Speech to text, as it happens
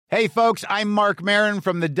Hey, folks, I'm Mark Maron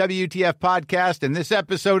from the WTF Podcast, and this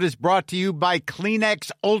episode is brought to you by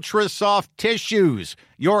Kleenex Ultra Soft Tissues,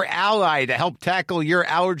 your ally to help tackle your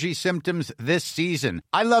allergy symptoms this season.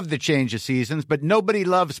 I love the change of seasons, but nobody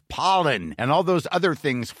loves pollen and all those other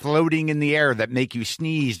things floating in the air that make you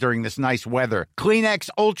sneeze during this nice weather. Kleenex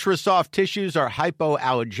Ultra Soft Tissues are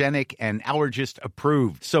hypoallergenic and allergist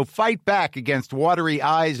approved, so fight back against watery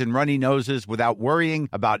eyes and runny noses without worrying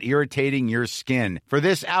about irritating your skin. For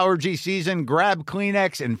this allergy season, grab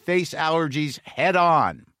Kleenex and face allergies head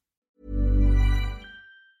on.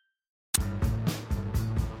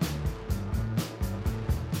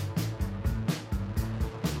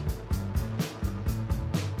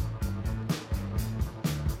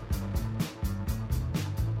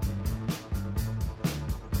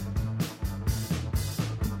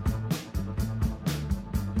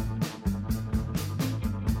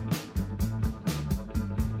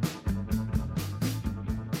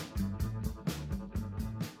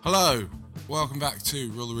 Hello, welcome back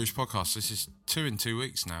to Rule the Roost podcast. This is 2 in 2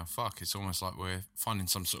 weeks now. Fuck, it's almost like we're finding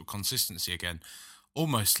some sort of consistency again.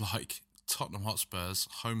 Almost like Tottenham Hotspur's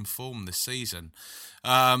home form this season.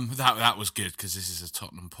 That was good because this is a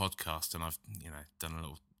Tottenham podcast and I've done a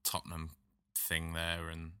little Tottenham thing there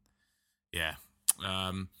and yeah.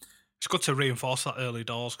 It's good to reinforce that early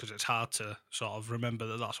doors because it's hard to sort of remember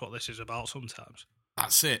that that's what this is about sometimes.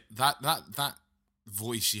 That's it. That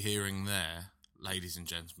voice you're hearing there, ladies and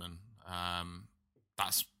gentlemen,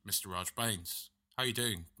 that's Mr. Raj Baines. How are you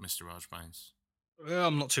doing, Mr. Raj Baines?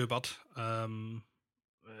 I'm not too bad. I'm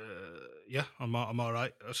all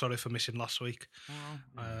right. Sorry for missing last week.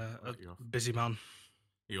 Busy man.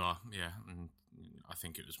 You are, yeah. And I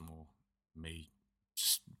think it was more me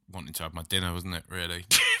just wanting to have my dinner, wasn't it, really?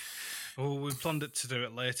 Well, we planned it to do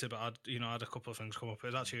it later, but I had a couple of things come up. It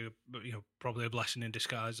was actually, probably a blessing in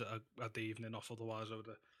disguise that I had the evening off. Otherwise, I would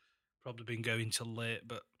have probably been going till late,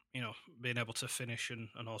 but being able to finish and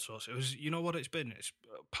all sorts. It was, what it's been. It's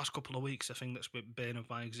past couple of weeks. The thing that's been bane of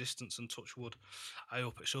my existence, and touch wood, I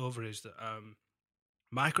hope it's over, is that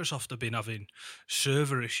Microsoft have been having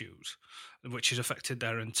server issues, which has affected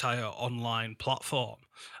their entire online platform.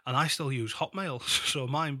 And I still use Hotmail, so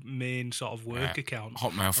my main sort of work account,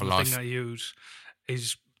 Hotmail for the life. thing I use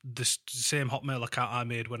is the same Hotmail account I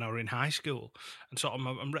made when I were in high school, and so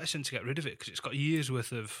I'm reticent to get rid of it because it's got years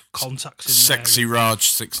worth of contacts in Sexy there. Raj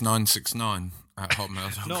 6969 at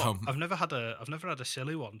hotmail.com. No, I've never had a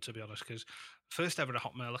silly one, to be honest. Because first ever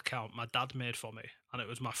Hotmail account my dad made for me, and it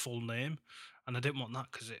was my full name, and I didn't want that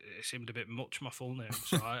because it seemed a bit much, my full name.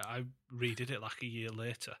 So I redid it like a year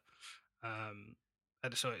later, and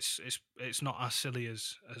so it's not as silly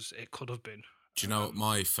as it could have been. Do you know what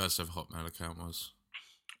my first ever Hotmail account was?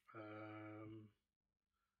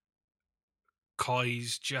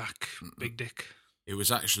 Coys Jack, Big Dick. It was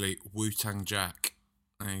actually Wu-Tang Jack.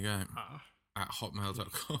 There you go. At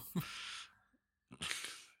hotmail.com.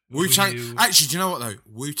 Wu-Tang. Actually, do you know what though?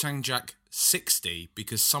 Wu-Tang Jack 60,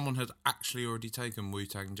 because someone had actually already taken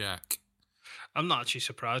Wu-Tang Jack. I'm not actually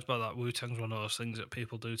surprised by that. Wu-Tang's one of those things that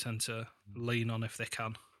people do tend to lean on if they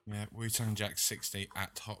can. Yeah, Wu-Tang Jack 60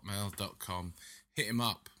 at hotmail.com. Hit him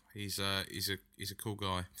up. He's a cool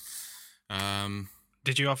guy.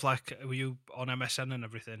 Did you have were you on MSN and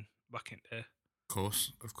everything back in the day?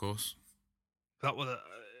 Of course. That was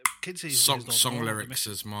kids these song lyrics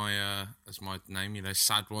as my name.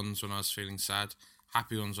 Sad ones when I was feeling sad,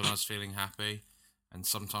 happy ones when I was feeling happy, and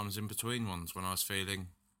sometimes in between ones when I was feeling,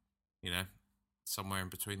 somewhere in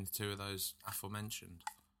between the two of those aforementioned.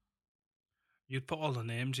 You'd put all the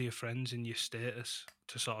names of your friends in your status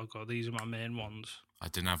to sort of go, these are my main ones. I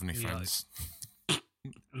didn't have any friends.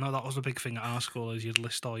 No, that was a big thing at our school, is you'd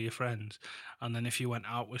list all your friends, and then if you went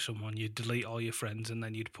out with someone, you'd delete all your friends, and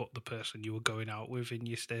then you'd put the person you were going out with in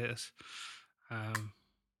your status.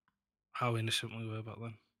 How innocent we were back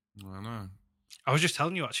then. I know. I was just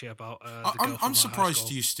telling you actually about. I'm surprised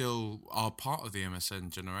you still are part of the MSN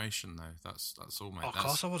generation, though. That's all, mate. Of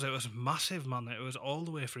course I was. It was massive, man. It was all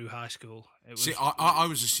the way through high school. See, I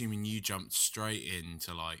was assuming you jumped straight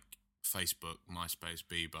into Facebook, MySpace,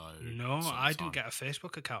 Bebo. No, I didn't get a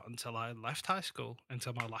Facebook account until I left high school,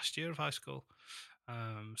 until my last year of high school.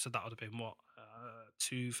 So that would have been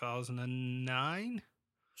 2009?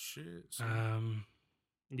 Shit.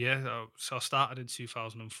 Yeah, so I started in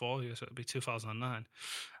 2004, so it'd be 2009.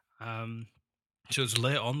 So it was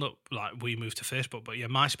late on that we moved to Facebook, but yeah,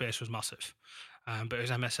 MySpace was massive. But it was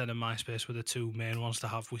MSN and MySpace were the two main ones to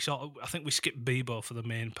have. I think we skipped Bebo for the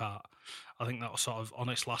main part. I think that was sort of on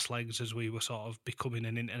its last legs as we were sort of becoming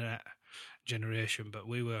an internet generation. But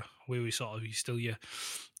we were sort of still your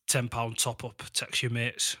 £10 top up, text your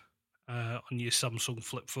mates on your Samsung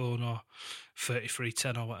flip phone or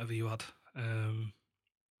 3310 or whatever you had. And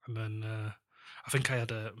then I think I had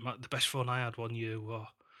the best phone I had one year was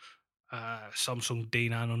Samsung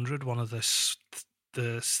D900, one of the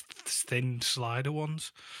thin slider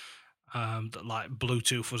ones. That like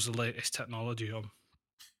Bluetooth was the latest technology on.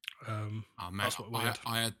 That's what we had.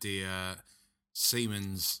 I had the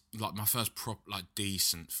Siemens, like my first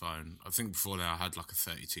decent phone. I think before that I had like a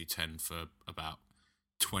 3210 for about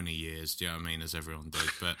 20 years. Do you know what I mean? As everyone did,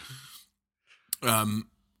 but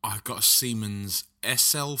I got a Siemens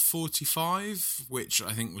SL45, which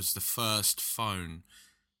I think was the first phone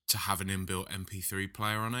to have an inbuilt MP3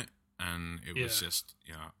 player on it. And it was just,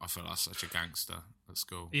 I felt like such a gangster at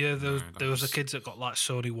school. Yeah, there was the kids that got like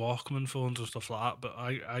Sony Walkman phones and stuff like that. But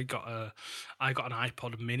I got an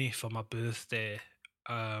iPod Mini for my birthday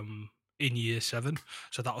in year 7,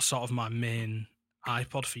 so that was sort of my main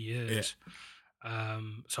iPod for years. Yeah.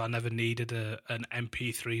 So I never needed an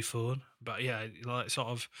MP3 phone. But yeah, like sort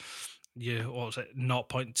of what was it,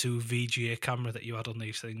 0.2 VGA camera that you had on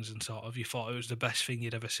these things, and sort of you thought it was the best thing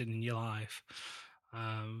you'd ever seen in your life.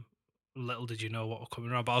 Little did you know what was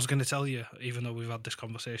coming around. But I was going to tell you, even though we've had this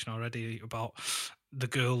conversation already, about the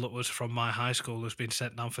girl that was from my high school who's been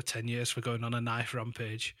sent down for 10 years for going on a knife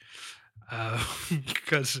rampage.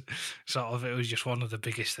 Because sort of it was just one of the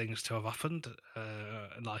biggest things to have happened,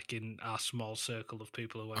 like in our small circle of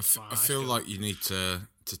people who went to my high feel school. like you need to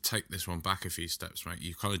take this one back a few steps, mate.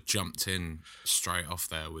 You kind of jumped in straight off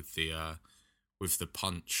there with the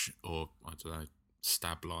punch, or I don't know,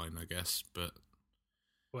 stab line, I guess, but.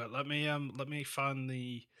 Well, let me find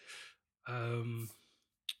the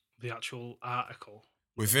actual article.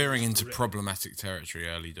 We're veering into problematic territory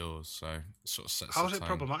early doors, so it sort of sets. How is it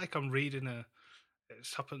problematic? I'm reading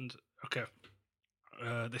it's happened. Okay,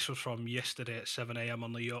 this was from yesterday at 7 a.m.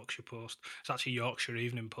 on the Yorkshire Post. It's actually Yorkshire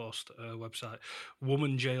Evening Post website.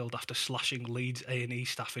 Woman jailed after slashing Leeds A&E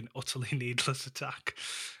staff in utterly needless attack.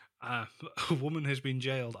 A woman has been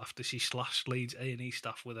jailed after she slashed Leeds A&E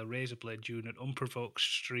staff with a razor blade during an unprovoked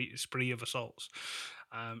spree of assaults.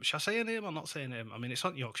 Shall I say her name or not say her name? I mean, it's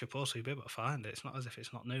on Yorkshire Post, so you'll be able to find it. It's not as if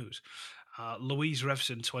it's not news. Louise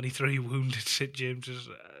Revson, 23, wounded St James's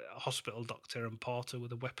Hospital doctor and porter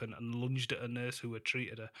with a weapon and lunged at a nurse who had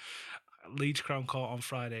treated her. Leeds Crown Court on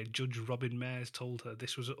Friday, Judge Robin Mayers told her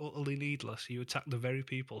this was utterly needless. You attacked the very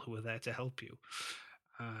people who were there to help you.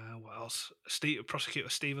 What else? Prosecutor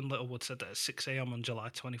Stephen Littlewood said that at 6 a.m. on July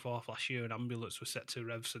 24th last year, an ambulance was set to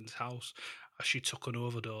Revson's house as she took an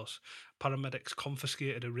overdose. Paramedics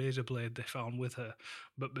confiscated a razor blade they found with her,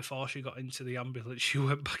 but before she got into the ambulance, she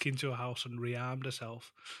went back into her house and rearmed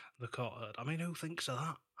herself, the court heard. I mean, who thinks of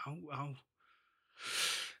that? How?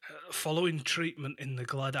 Following treatment in the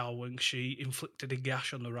Gladdow wing, she inflicted a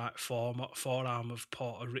gash on the right forearm of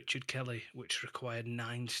porter Richard Kelly, which required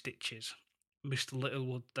 9 stitches. Mr.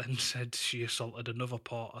 Littlewood then said she assaulted another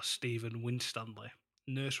porter, Stephen Winstanley.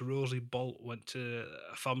 Nurse Rosie Bolt went to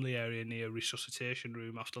a family area near a resuscitation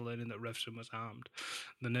room after learning that Revson was armed.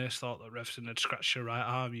 The nurse thought that Revson had scratched her right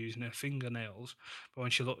arm using her fingernails, but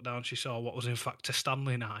when she looked down, she saw what was in fact a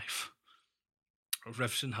Stanley knife.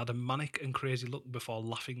 Revson had a manic and crazy look before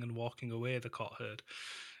laughing and walking away, the court heard.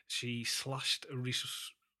 She slashed a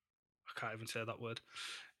I can't even say that word.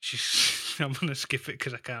 I'm going to skip it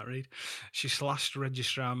because I can't read. She slashed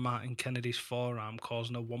Registrar Martin Kennedy's forearm,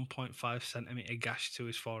 causing a 1.5 centimetre gash to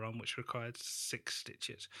his forearm, which required 6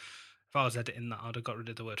 stitches. If I was editing that, I'd have got rid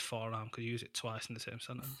of the word forearm because you use it twice in the same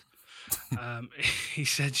sentence. He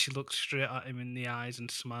said she looked straight at him in the eyes and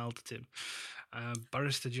smiled at him.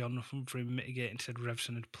 Barrister John Humphrey mitigating said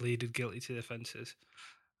Revson had pleaded guilty to the offences.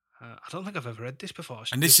 I don't think I've ever read this before.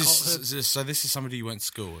 And this is somebody you went to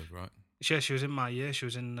school with, right? Yeah, she was in my year. She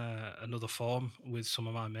was in another form with some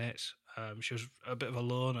of my mates. She was a bit of a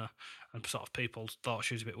loner, and sort of people thought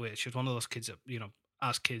she was a bit weird. She was one of those kids that,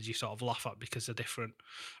 as kids you sort of laugh at because they're different,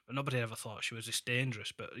 but nobody ever thought she was this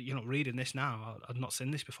dangerous. But reading this now, I'd not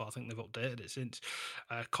seen this before. I think they've updated it since.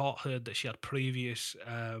 Court heard that she had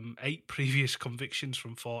 8 previous convictions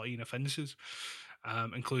from 14 offences,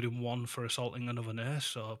 including one for assaulting another nurse.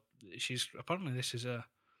 So apparently this is a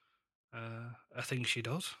thing she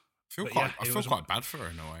does. I feel quite bad for her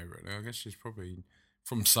in a way, really. I guess she's obviously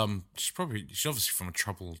from a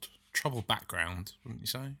troubled background, wouldn't you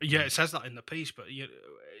say? Yeah, it says that in the piece, but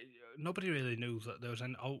nobody really knew that there was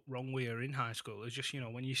anything wrong with her in high school. It's just,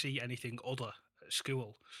 when you see anything other at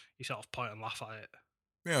school, you sort of point and laugh at it.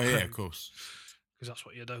 Yeah, of course. Because that's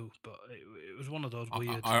what you do, but it was one of those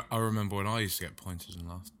weird... I remember when I used to get pointers and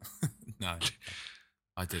laughed. No,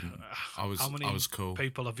 I didn't. I was cool.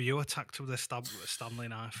 People have you attacked with a Stanley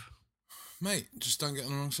knife? Mate, just don't get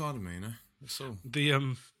on the wrong side of me, you know? That's all. The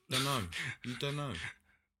Don't know. You don't know.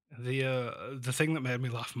 the thing that made me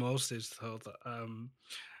laugh most is though that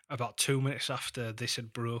about 2 minutes after this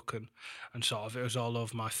had broken, and sort of it was all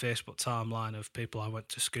over my Facebook timeline of people I went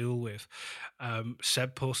to school with,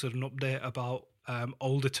 Seb posted an update about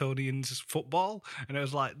Old Etonians football, and it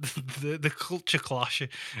was like the culture clash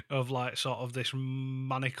of like sort of this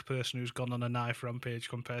manic person who's gone on a knife rampage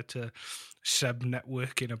compared to Seb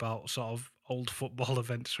networking about sort of old football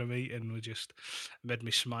events from Eton, which just made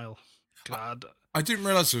me smile. God, I didn't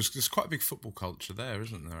realise there's quite a big football culture there,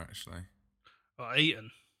 isn't there, actually?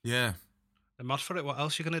 Eton. Yeah. They're mad for it. What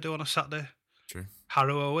else are you going to do on a Saturday? True.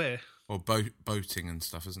 Harrow away. Or boating and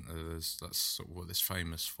stuff, isn't there? That's sort of what it's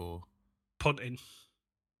famous for. Punting.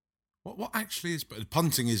 What actually is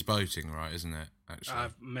punting? Is boating, right? Isn't it? Actually,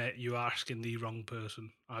 Mate, you are asking the wrong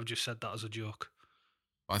person. I've just said that as a joke.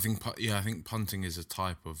 I think punting is a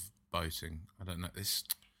type of boating. I don't know. This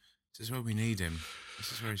is where we need him.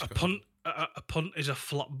 This is where he's A punt is a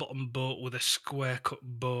flat-bottom boat with a square-cut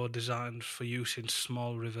bow designed for use in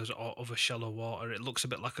small rivers or other shallow water. It looks a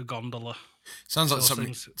bit like a gondola. Sounds like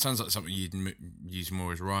something you'd use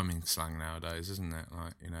more as rhyming slang nowadays, isn't it?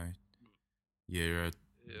 Like, you know, you're a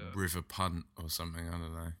river punt or something. I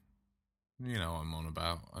don't know. You know what I'm on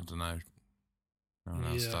about. I don't know. No one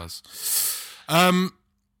else does.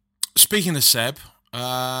 Speaking of Seb,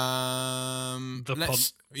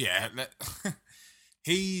 punt.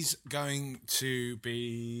 He's going to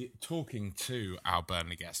be talking to our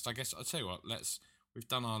Burnley guest. I guess I'll tell you what. We've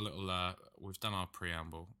done our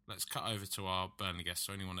preamble. Let's cut over to our Burnley guest.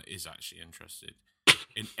 So anyone that is actually interested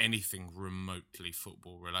in anything remotely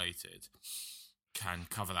football related can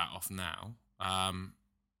cover that off now.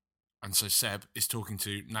 And so Seb is talking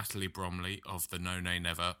to Natalie Bromley of the No Nay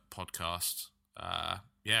Never podcast.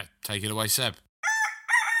 Take it away, Seb.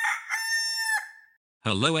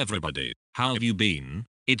 Hello everybody, how have you been?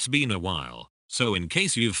 It's been a while, so in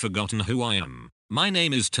case you've forgotten who I am, my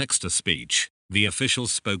name is Text-to-Speech, the official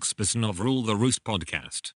spokesperson of Rule the Roost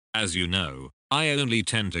podcast. As you know, I only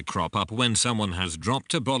tend to crop up when someone has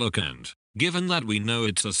dropped a bollock, and given that we know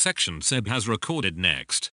it's a section Seb has recorded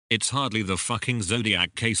next, it's hardly the fucking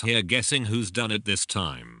Zodiac case here guessing who's done it this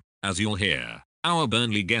time. As you'll hear, our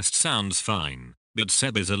Burnley guest sounds fine, but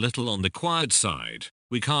Seb is a little on the quiet side.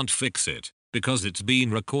 We can't fix it, because it's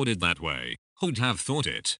been recorded that way. Who'd have thought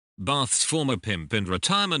it? Bath's former pimp in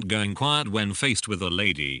retirement going quiet when faced with a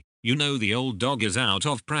lady. You know the old dog is out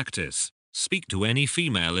of practice. Speak to any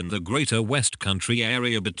female in the greater West Country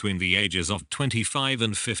area between the ages of 25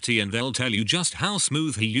 and 50 and they'll tell you just how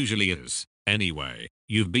smooth he usually is. Anyway,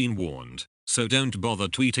 you've been warned, so don't bother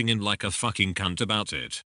tweeting in like a fucking cunt about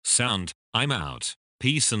it. Sound, I'm out.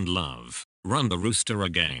 Peace and love. Run the rooster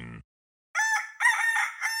again.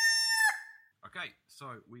 Okay,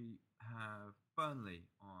 so we have Burnley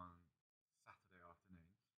on Saturday afternoon.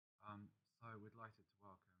 So we're delighted to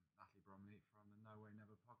welcome Natalie Bromley from the No Way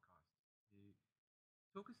Never podcast.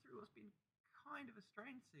 Talk us through what's been kind of a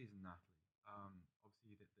strange season, Natalie.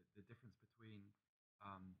 Obviously, the difference between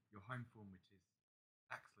your home form, which is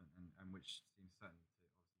excellent and which seems certain to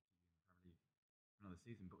obviously keep you in the Premier League for another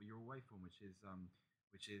season, but your away form, which is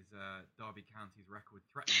Derby County's record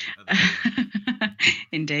threatening at the moment.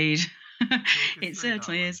 Indeed. It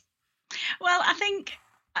certainly is. Well, I think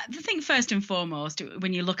first and foremost,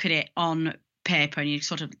 when you look at it on paper and you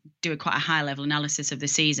sort of do quite a high level analysis of the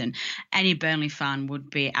season, any Burnley fan would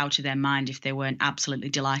be out of their mind if they weren't absolutely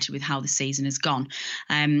delighted with how the season has gone.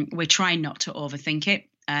 We're trying not to overthink it.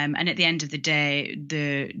 And at the end of the day,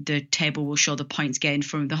 the table will show the points gained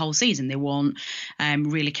from the whole season. They won't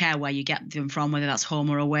really care where you get them from, whether that's home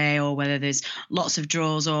or away, or whether there's lots of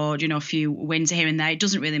draws or, a few wins here and there. It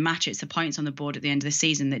doesn't really matter. It's the points on the board at the end of the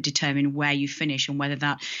season that determine where you finish and whether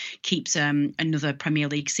that keeps another Premier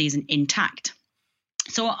League season intact.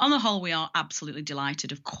 So on the whole, we are absolutely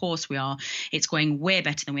delighted. Of course we are. It's going way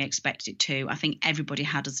better than we expected it to. I think everybody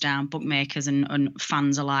had us down, bookmakers and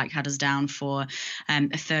fans alike had us down for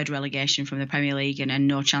a third relegation from the Premier League and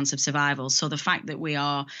no chance of survival. So the fact that we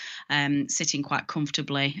are sitting quite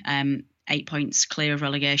comfortably, 8 points clear of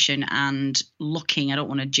relegation and looking, I don't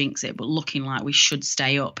want to jinx it, but looking like we should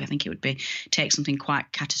stay up. I think it would take something quite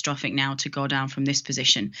catastrophic now to go down from this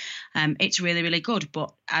position. It's really, really good.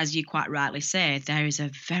 But as you quite rightly say, there is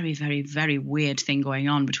a very, very, very weird thing going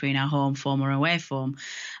on between our home form or away form.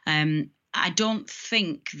 I don't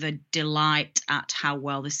think the delight at how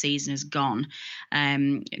well the season has gone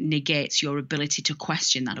negates your ability to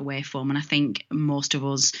question that away form. And I think most of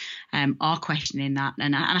us are questioning that.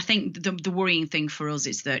 And I think the worrying thing for us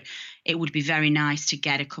is that it would be very nice to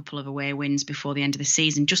get a couple of away wins before the end of the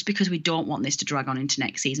season, just because we don't want this to drag on into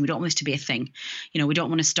next season. We don't want this to be a thing. We don't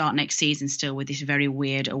want to start next season still with this very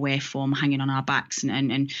weird away form hanging on our backs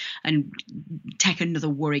and take another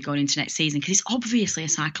worry going into next season, because it's obviously a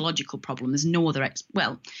psychological problem. There's no other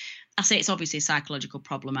I say it's obviously a psychological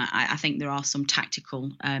problem. I think there are some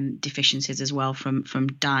tactical deficiencies as well from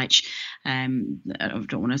Dyche. I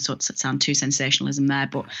don't want to sort of sound too sensationalism there,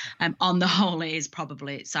 but on the whole, it is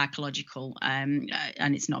probably psychological, and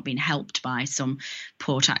it's not been helped by some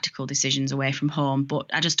poor tactical decisions away from home. But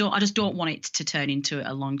I just don't want it to turn into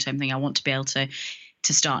a long-term thing. I want to be able to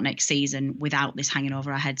start next season without this hanging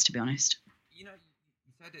over our heads, to be honest. You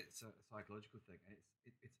said it's a psychological thing.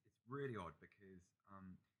 It's really odd because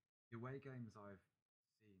the away games I've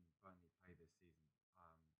seen Burnley play this season,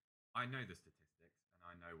 I know the statistics and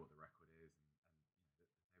I know what the record is,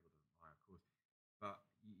 and the table doesn't lie, of course. But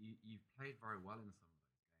you've played very well in some of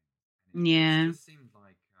those games. And it just seems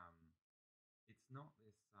like it's not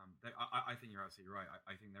this. I think you're absolutely right.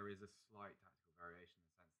 I think there is a slight tactical variation in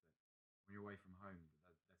the sense that when you're away from home,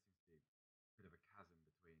 there seems to be a bit of a chasm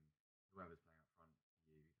between whoever's playing up front,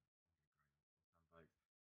 you, Sam Vokes,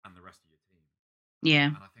 and the rest of your team.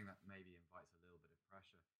 Yeah. And I think that maybe invites a little bit of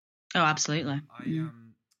pressure. Oh, absolutely.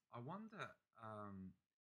 I wonder.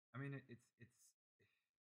 I mean, it's.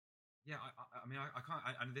 Yeah. I mean, I can't.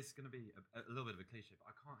 And this is going to be a little bit of a cliche,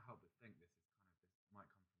 but I can't help but think this might come from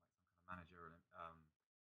like some kind of managerial emphasis on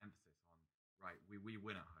We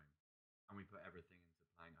win at home, and we put everything into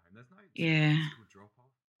playing at home. There's no physical drop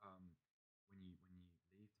off when you leave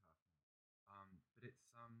Turf Moor. But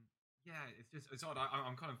it's it's odd.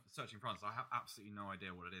 I'm kind of searching for answers. I have absolutely no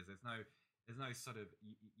idea what it is. There's no sort of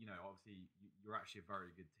obviously you're actually a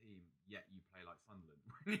very good team, yet you play like Sunderland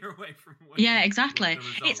when you're away from home. Yeah, exactly.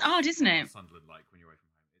 It's odd, isn't it? Sunderland like when you're away from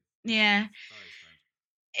home. It's very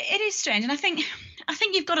strange. It is strange, and I think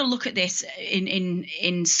you've got to look at this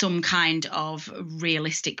in some kind of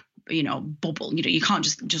realistic bubble. You can't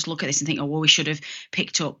just look at this and think, oh well, we should have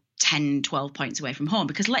picked up 10, 12 points away from home,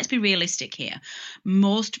 because let's be realistic here.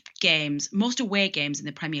 Most away games in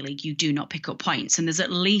the Premier League, you do not pick up points, and there's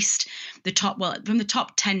at least from the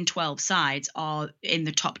top 10, 12 sides are in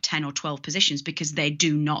the top 10 or 12 positions because they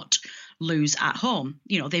do not lose at home.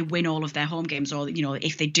 They win all of their home games, or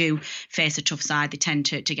if they do face a tough side, they tend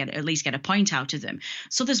to at least get a point out of them.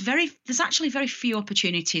 So there's actually very few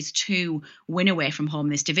opportunities to win away from home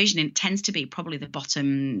in this division, and it tends to be probably the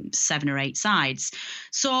bottom 7 or 8 sides.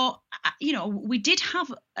 So we did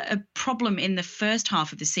have a problem in the first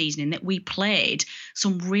half of the season in that we played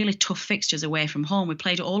some really tough fixtures away from home. We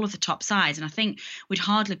played all of the top sides, and I think we'd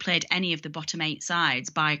hardly played any of the bottom 8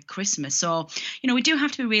 sides by Christmas. So we do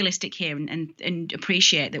have to be realistic here and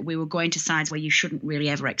appreciate that we were going to sides where you shouldn't really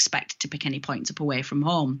ever expect to pick any points up away from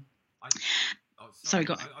home. Sorry,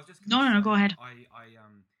 go. No, go ahead. I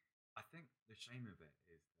think the shame of it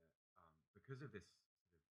is that because of this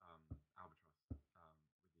albatross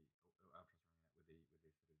with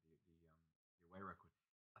the away record,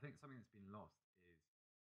 I think something that's been lost is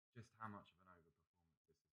just how much of an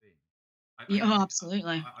overperformance this has been.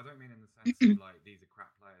 Absolutely. I don't mean in the sense of like these are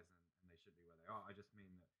crap players and they should be where they are. I just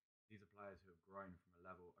mean that these are players who have grown from a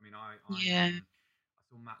level. I mean, I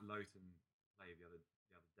saw Matt Lowton play the other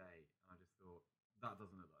day, and I just thought that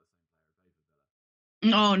doesn't look like the same player as David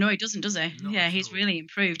Villa. Oh no, he doesn't, does he? He's really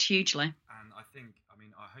improved hugely. And I think,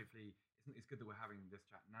 hopefully, it's good that we're having this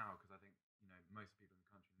chat now, because I think most people in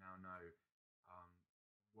the country now know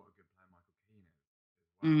what a good player Michael Keane is as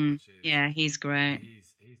well. He's great.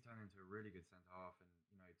 He's turned into a really good centre half, and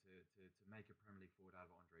to make a Premier League forward out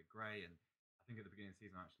of Andre Gray. And I think at the beginning of the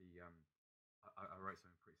season, actually, I wrote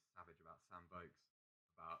something pretty savage about Sam Vokes,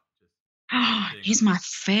 about just. He's my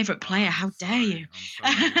favourite player. How dare you?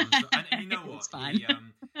 I'm sorry. And you know what? It's fine.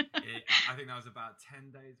 I think that was about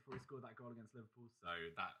 10 days before he scored that goal against Liverpool. So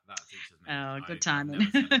that teaches me. Oh, good timing.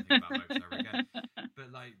 I've never said anything about Vokes ever again. But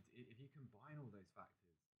if you combine all those factors,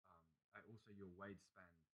 also your wage spend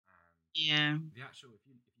and the actual, if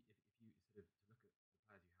you sort of look at the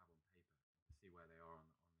players you have on paper to see where they are on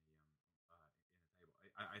the in the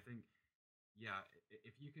table, I think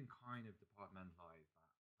if you can kind of departmentalize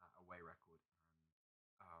that away record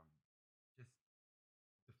and just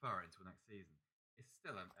defer it until next season, it's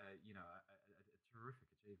still a terrific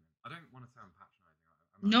achievement. I don't want to sound patronising.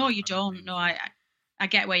 No, you don't. No, I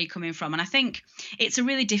get where you're coming from. And I think it's a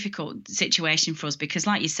really difficult situation for us because,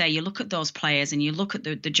 like you say, you look at those players and you look at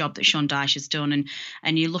the job that Sean Dyche has done,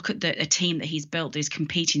 and you look at a team that he's built that is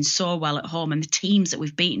competing so well at home, and the teams that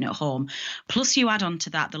we've beaten at home. Plus, you add on to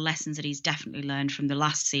that the lessons that he's definitely learned from the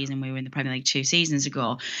last season we were in the Premier League 2 seasons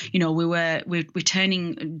ago. We're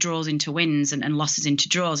turning draws into wins and losses into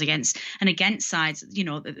draws against sides,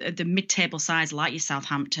 the mid-table sides like your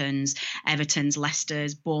Southamptons, Evertons,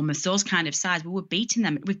 Leicesters, Bournemouth, those kind of sides. We were beating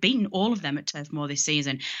them. We've beaten all of them at Turf Moor this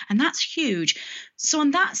season, and that's huge. So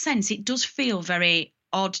in that sense, it does feel very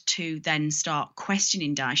odd to then start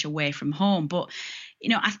questioning Dyche away from home. But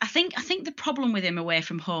I think the problem with him away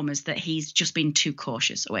from home is that he's just been too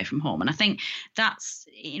cautious away from home. And I think that's,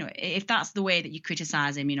 if that's the way that you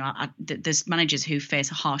criticise him, there's managers who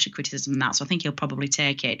face a harsher criticism than that. So I think he'll probably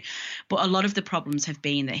take it. But a lot of the problems have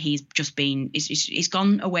been that he's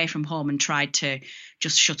gone away from home and tried to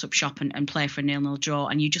just shut up shop and play for a 0-0 draw.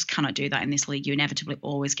 And you just cannot do that in this league. You inevitably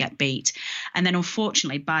always get beat. And then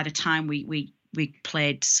unfortunately, by the time we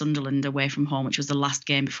played Sunderland away from home, which was the last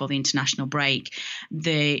game before the international break,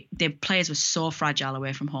 the players were so fragile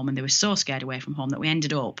away from home and they were so scared away from home that we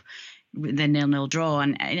ended up with the 0-0 draw.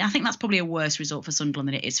 And I think that's probably a worse result for Sunderland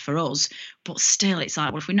than it is for us. But still, it's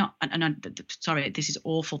like, well, if we're not, sorry, this is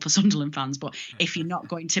awful for Sunderland fans, but if you're not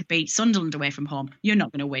going to beat Sunderland away from home, you're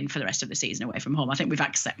not going to win for the rest of the season away from home. I think we've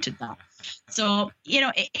accepted that. So,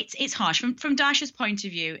 it's harsh. From Dyche's point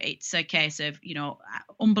of view, it's a case of,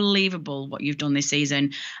 unbelievable what you've done this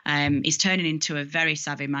season. He's turning into a very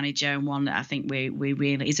savvy manager, and one that I think we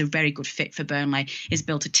really is a very good fit for Burnley. He's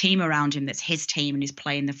built a team around him that's his team, and he's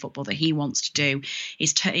playing the football that he wants to do.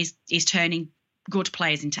 He's turning good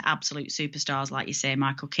players into absolute superstars, like you say,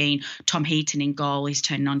 Michael Keane, Tom Heaton in goal. He's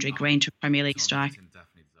turning Andre Gray into a Premier League striker.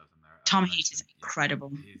 Tom Heaton is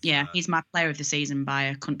incredible. He's my player of the season by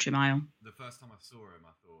a country mile. The first time I saw him,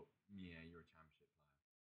 I thought, you're a championship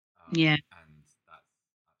player. And that's absolutely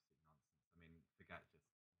nonsense. I mean, forget just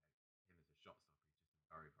him as a shot stopper. He's just a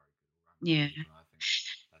very, very good all-rounder. Yeah.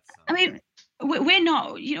 I think that's, we're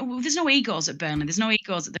not, there's no egos at Burnley. There's no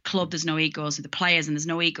egos at the club. There's no egos at the players, and there's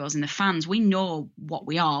no egos in the fans. We know what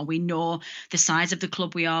we are. We know the size of the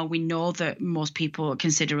club we are. We know that most people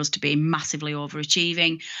consider us to be massively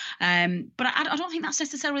overachieving. But I don't think that's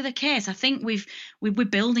necessarily the case. I think we're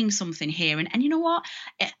building something here. And you know what?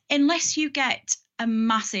 Unless you get a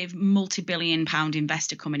massive multi-billion-pound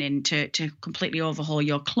investor coming in to completely overhaul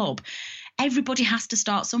your club, everybody has to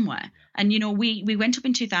start somewhere. And, we went up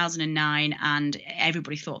in 2009 and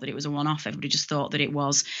everybody thought that it was a one-off. Everybody just thought that it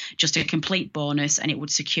was just a complete bonus and it would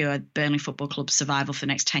secure Burnley Football Club's survival for the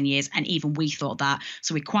next 10 years. And even we thought that.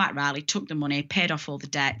 So we quite rightly took the money, paid off all the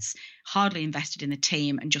debts, hardly invested in the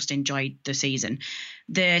team, and just enjoyed the season.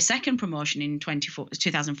 The second promotion in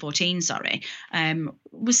 2014,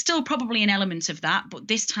 was still probably an element of that, but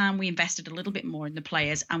this time we invested a little bit more in the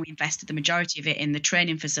players and we invested the majority of it in the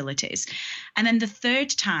training facilities. And then the third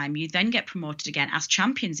time, you then get promoted again as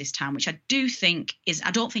champions this time, which I don't think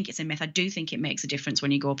it's a myth. I do think it makes a difference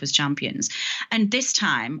when you go up as champions. And this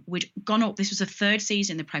time we'd gone up. This was the third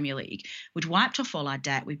season in the Premier League. We'd wiped off all our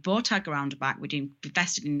debt. We'd bought our ground back. We'd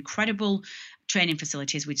invested in incredible training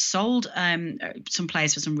facilities. We'd sold some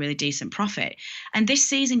players for some really decent profit. And this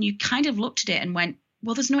season you kind of looked at it and went,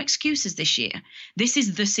 well, there's no excuses this year. This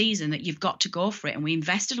is the season that you've got to go for it. And we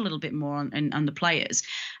invested a little bit more on the players.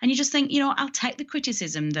 And you just think, I'll take the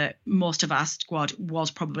criticism that most of our squad was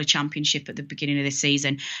probably championship at the beginning of this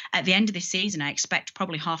season. At the end of this season, I expect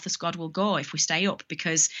probably half the squad will go if we stay up,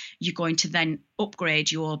 because you're going to then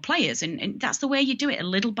upgrade your players. And that's the way you do it, a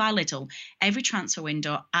little by little. Every transfer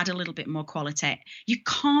window, add a little bit more quality. You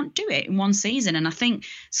can't do it in one season. And I think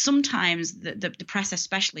sometimes the press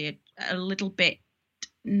especially are a little bit,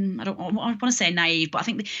 I want to say naive, but I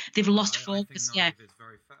think they've lost focus. I think it's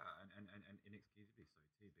very fair and inexcusably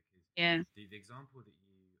so too, because the example that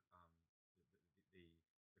you, the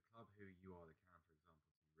club who you are the counter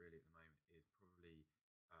example to really at the moment is probably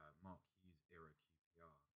Mark Hughes era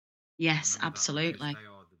QPR. Yes, absolutely. They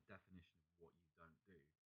are the definition of what you don't do.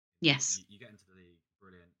 Yes. You get into the league,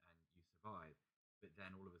 brilliant, and you survive, but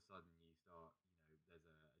then all of a sudden you start, there's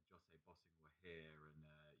a Jose Bossingwa here, and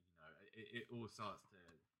it all starts to,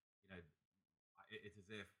 it's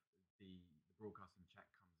as if the broadcasting check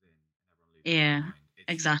comes in and everyone loses their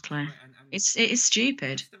mind. Exactly. And it is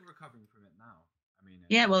stupid. We're still recovering from it now. I mean,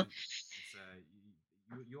 you are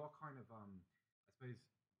kind of, I suppose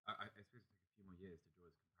it took a few more years to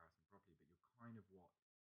draw this comparison properly, but you're kind of what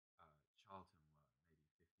Charlton were maybe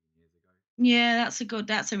 15 years ago. Yeah,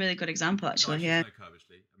 that's a really good example, actually. No,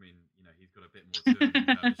 Curbishley. I mean, he's got a bit more to him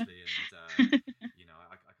than Curbishley, and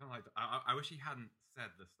I kind of like. I I wish he hadn't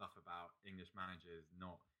said the stuff about English managers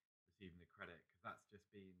not receiving the credit, because that's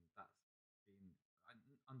been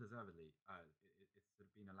undeservedly. It's sort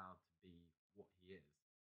of been allowed to be what he is.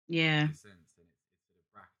 Yeah. Since, and it's sort of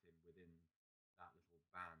bracketed within that little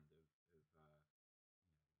band of proper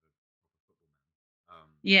football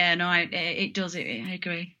men. Yeah, no, it does. I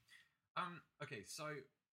agree. Okay, so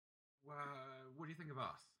what do you think of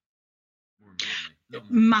us? More importantly,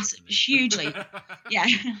 massive, hugely. Yeah,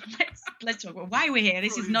 let's talk about why we're here.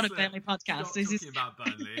 This is not a Burnley podcast. This is about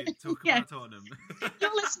Burnley. Talk about Tottenham.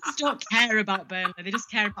 Your listeners don't care about Burnley. They just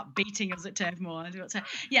care about beating us at Turf Moor.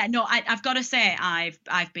 Yeah, no, I've got to say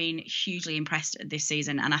I've been hugely impressed this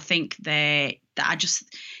season, and I think I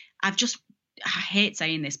hate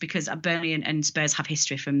saying this because Burnley and Spurs have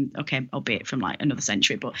history from, albeit from like another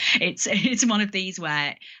century, but it's one of these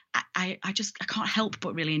where I can't help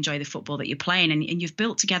but really enjoy the football that you're playing, and you've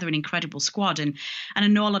built together an incredible squad, and I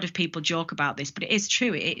know a lot of people joke about this, but it is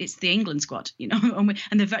true. It's the England squad, you know,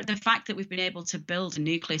 and the fact that we've been able to build a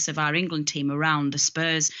nucleus of our England team around the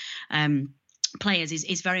Spurs players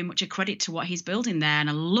is very much a credit to what he's building there. And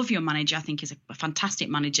I love your manager. I think he's a fantastic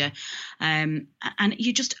manager, and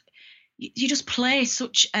you just play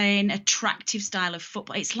such an attractive style of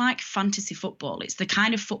football. It's like fantasy football. It's the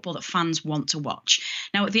kind of football that fans want to watch.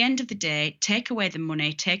 Now, at the end of the day, take away the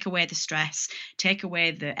money, take away the stress, take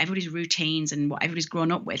away everybody's routines and what everybody's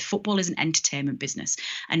grown up with. Football is an entertainment business.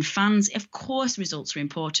 And fans, of course, results are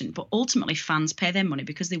important, but ultimately fans pay their money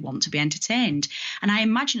because they want to be entertained. And I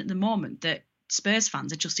imagine at the moment that Spurs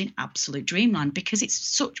fans are just in absolute dreamland because it's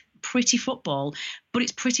such pretty football, but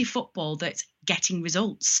it's pretty football that's getting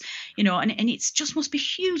results, you know, and it just must be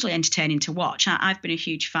hugely entertaining to watch. I've been a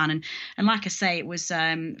huge fan, and like I say, it was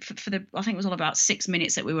I think it was all about 6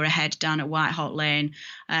 minutes that we were ahead down at White Hart Lane,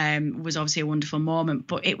 was obviously a wonderful moment,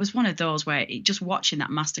 but it was one of those where just watching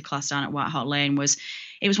that masterclass down at White Hart Lane was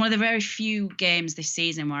one of the very few games this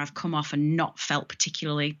season where I've come off and not felt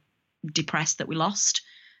particularly depressed that we lost.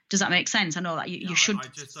 Does that make sense? I know that you should. I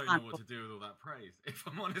just don't know what to do with all that praise. If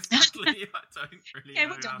I'm honest, actually, I don't really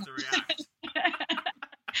know how to react.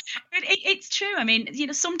 It's true. I mean, you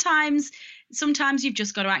know, sometimes you've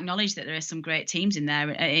just got to acknowledge that there are some great teams in there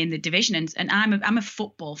in the division, and I'm a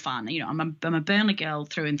football fan. You know, I'm a Burnley girl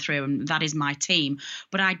through and through, and that is my team.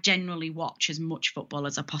 But I generally watch as much football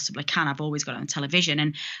as I possibly can. I've always got it on television,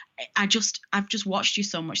 and I've just watched you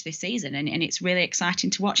so much this season, and it's really exciting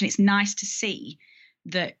to watch, and it's nice to see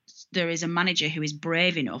that there is a manager who is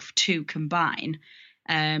brave enough to combine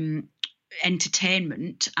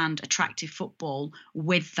entertainment and attractive football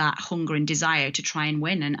with that hunger and desire to try and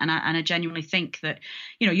win. And I genuinely think that,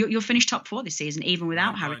 you know, you'll finish top 4 this season even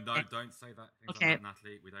without Harry. Don't say that. Okay, like that,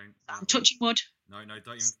 Natalie. We don't. I'm touching wood. No, don't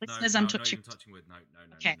even. Listeners, I'm touching. not even touching wood. No.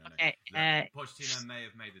 Okay. Pochettino may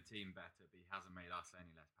have made the team better, but he hasn't made us any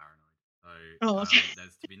less paranoid. So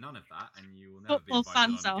there's to be none of that, and you will never football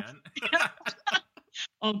be invited on again.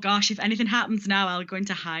 Oh gosh, if anything happens now, I'll go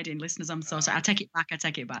into hiding. Listeners, I'm so sorry. I take it back. We will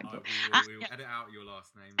edit out your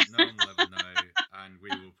last name. No one will ever know, and we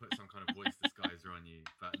will put some kind of voice disguiser on you.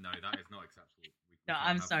 But no, that is not acceptable. No,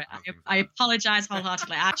 I'm sorry. I apologise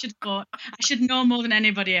wholeheartedly. I should know more than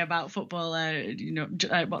anybody about football.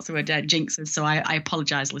 What's the word? Jinxes. So I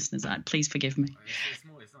apologise, listeners. Please forgive me. It's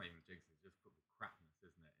not even jinxes. It's just football crapness,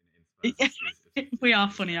 isn't it? In Spurs, we are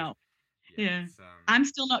funny out. Yeah. I'm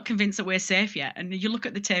still not convinced that we're safe yet. And you look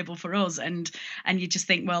at the table for us, and you just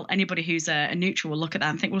think, well, anybody who's a neutral will look at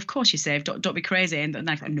that and think, well, of course you're safe. Don't be crazy. And they're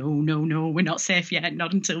like, no, we're not safe yet.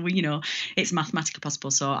 Not until we, it's mathematically possible.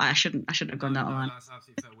 So I shouldn't have gone that line. That's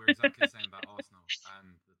absolutely fair. We're exactly the same about Arsenal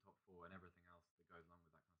and the top 4 and everything else that goes along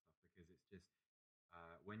with that kind of stuff. Because it's just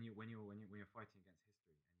when you're fighting against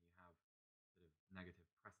history and you have sort of negative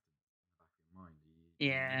precedent in the back of your mind,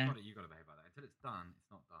 you got to behave like that. Until it's done, it's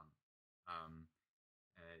not done.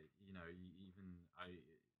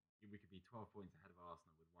 We could be 12 points ahead of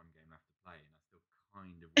Arsenal with 1 game left to play, and I still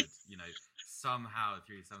kind of would, somehow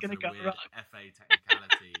through some sort of weird FA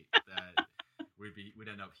technicality that we'd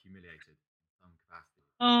end up humiliated in some capacity.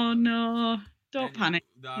 Oh no! Don't panic.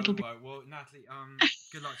 Well, Natalie,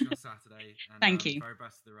 good luck to you on Saturday. And, thank you. Very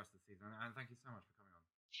best for the rest of the season, and thank you so much for coming on.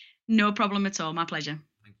 No problem at all. My pleasure.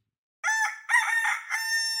 Thank you.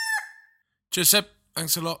 Cheers, Seb.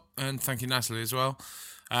 Thanks a lot, and thank you, Natalie, as well.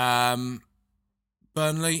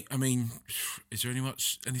 Burnley, I mean, is there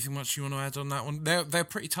anything much you want to add on that one? They're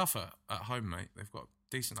pretty tough at home, mate. They've got a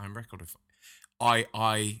decent home record. If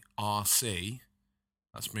IIRC,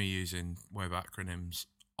 that's me using web acronyms,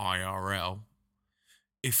 IRL,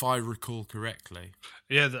 if I recall correctly.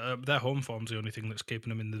 Yeah, their home form's the only thing that's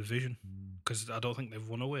keeping them in the division, because I don't think they've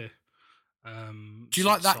won away. Do you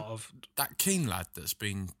like that that Keane lad that's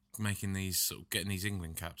been making these getting these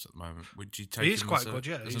England caps at the moment? Would you take He's him quite good,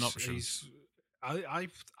 yeah. as an option? I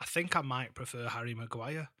think I might prefer Harry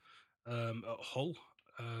Maguire at Hull.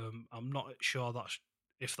 I'm not sure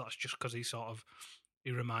if that's just because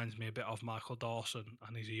he reminds me a bit of Michael Dawson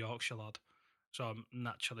and he's a Yorkshire lad. So I'm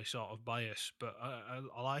naturally sort of biased, but I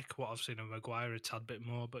like what I've seen of Maguire a tad bit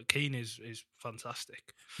more. But Keane is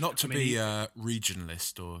fantastic. Not to be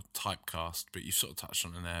regionalist or typecast, but you sort of touched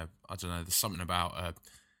on it there. I don't know. There's something about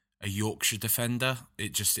a Yorkshire defender. I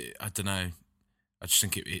don't know. I just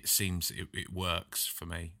think it seems it works for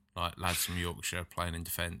me. Like lads from Yorkshire playing in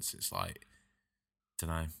defence, it's like, I don't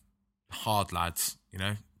know, hard lads. You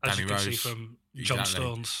know, as Danny you can Rose see from John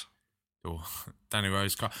Stones. Or Danny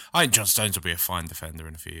Rose. I think John Stones will be a fine defender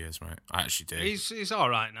in a few years, mate. I actually do. He's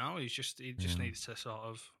all right now. He just needs to sort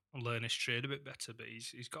of learn his trade a bit better. But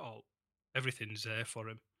he's got everything's there for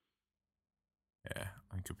him. Yeah,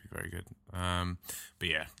 I think he'll be very good. But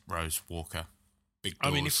yeah, Rose, Walker, big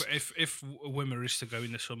doors. I mean, if Wimmer is to go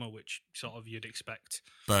in the summer, which sort of you'd expect,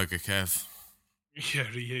 Burger Kev. Yeah,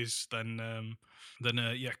 he is. Then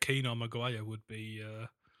Keane or Maguire would be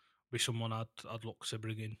someone I'd look to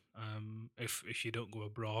bring in. If you don't go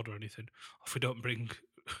abroad or anything, if we don't bring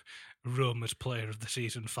Roma's Player of the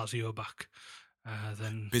Season Fazio back,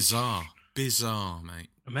 then bizarre, mate.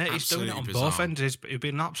 Mate, he's Absolutely doing it on bizarre. both ends. He's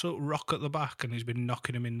been an absolute rock at the back, and he's been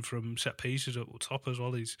knocking him in from set pieces at the top as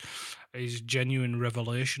well. He's genuine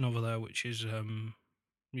revelation over there, which is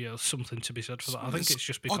something to be said for that. I think it's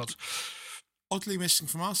just because oddly missing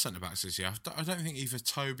from our centre backs this year. I don't think either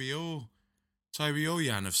Toby or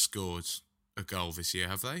Jan have scored a goal this year,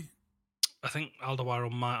 have they? I think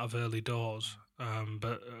Alderweireld might have early doors,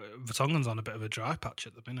 but Vertonghen's on a bit of a dry patch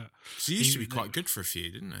at the minute. So he used to be quite good for a few,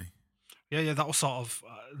 didn't he? Yeah, that was sort of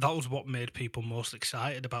that was what made people most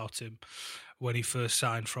excited about him when he first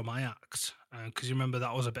signed from Ajax. Because you remember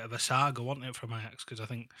that was a bit of a saga, wasn't it, from Ajax? Because I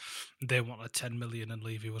think they wanted 10 million and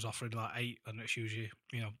Levy was offering like 8, and it's usually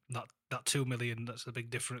that 2 million. That's the big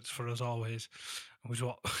difference for us always. Was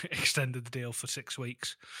what extended the deal for 6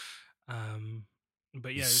 weeks.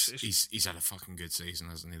 But yeah, he's had a fucking good season,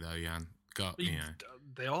 hasn't he? Though, Jan.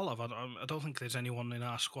 They all have. I don't think there's anyone in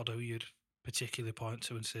our squad who you'd particularly point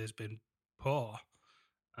to and say has been poor,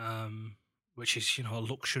 which is a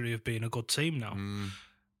luxury of being a good team now.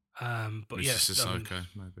 But yes, Sissoko,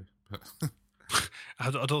 maybe.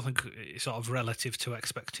 I don't think it's sort of relative to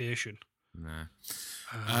expectation. No.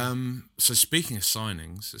 So speaking of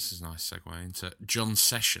signings, this is a nice segue into John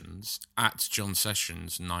Sessions at John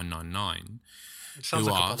Sessions 999. It sounds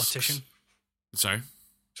like a politician. Sorry?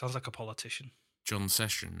 Sounds like a politician. John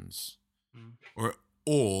Sessions.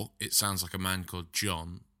 Or it sounds like a man called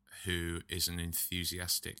John who is an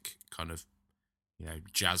enthusiastic kind of,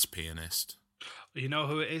 jazz pianist. You know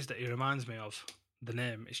who it is that he reminds me of? The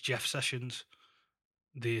name. It's Jeff Sessions,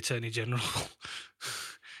 the Attorney General.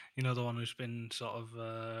 The one who's been sort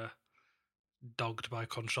of dogged by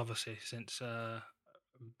controversy since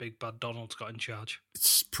Big Bad Donald's got in charge.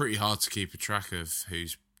 It's pretty hard to keep a track of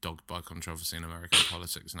who's dogged by controversy in American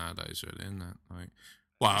politics nowadays, really, isn't it?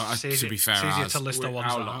 To be fair, it's easier to list the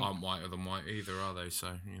ones that aren't whiter than white either, are they?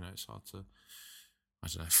 So, it's hard to, I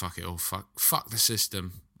don't know, fuck it all. Fuck the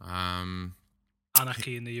system.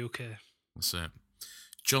 Anarchy in the UK. That's it.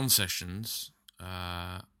 John Sessions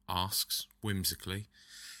asks, whimsically,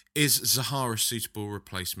 is Zaha a suitable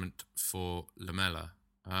replacement for Lamela?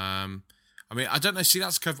 I mean, I don't know. See,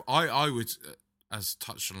 that's kind of, I would, as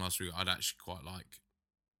touched on last week, I'd actually quite like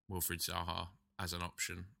Wilfried Zaha as an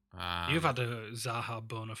option. You've had a Zaha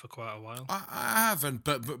boner for quite a while. I haven't,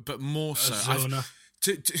 but more so. Zona.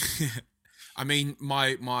 I mean,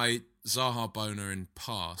 my Zaha boner in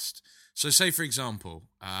past. So, say for example,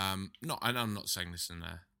 and I'm not saying this in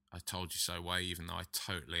I told you so way, even though I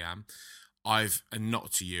totally am. And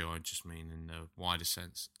not to you, I just mean in the wider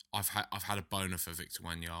sense. I've had a boner for Victor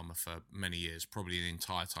Wanyama for many years, probably the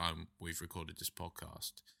entire time we've recorded this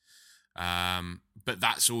podcast. But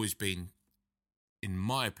that's always been, in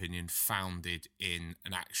my opinion, founded in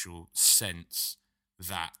an actual sense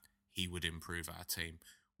that he would improve our team.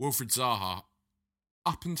 Wilfried Zaha,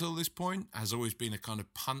 up until this point, has always been a kind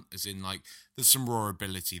of punt, as in, like, there's some raw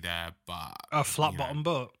ability there, but... A flat-bottom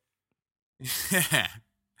boat. Yeah.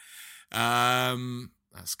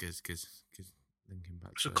 That's good linking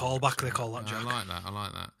back. It's a callback, they call that, Jack. I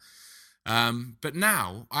like that. But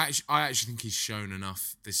now, I actually think he's shown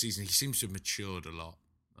enough this season. He seems to have matured a lot.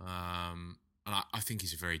 And I think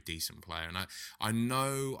he's a very decent player. And I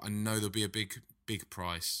know there'll be a big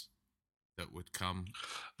price that would come.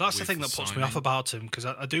 That's the thing that puts me off about him, because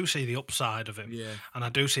I do see the upside of him, and I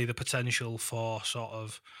do see the potential for sort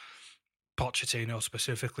of Pochettino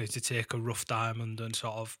specifically to take a rough diamond and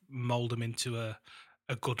sort of mould him into a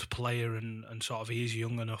good player, and sort of he's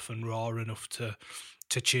young enough and raw enough to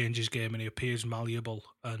change his game, and he appears malleable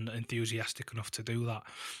and enthusiastic enough to do that.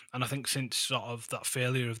 And I think since sort of that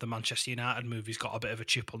failure of the Manchester United move, he's got a bit of a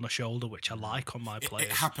chip on the shoulder, which I like on my players.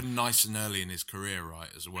 It happened nice and early in his career, right,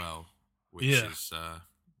 as well, which is,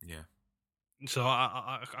 So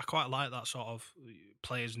I quite like that sort of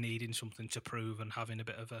players needing something to prove and having a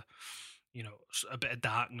bit of a bit of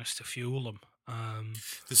darkness to fuel them.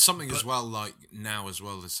 There's something as well, like now as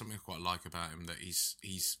well, there's something I quite like about him, that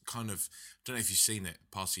he's kind of, I don't know if you've seen it,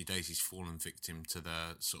 past few days he's fallen victim to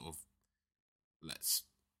the sort of, let's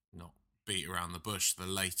not beat around the bush, the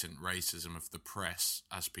latent racism of the press,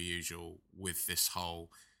 as per usual, with this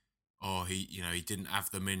whole, he didn't have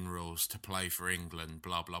the minerals to play for England,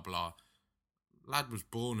 blah, blah, blah. Lad was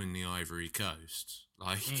born in the Ivory Coast.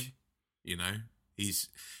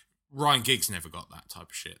 Ryan Giggs never got that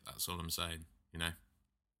type of shit. That's all I'm saying,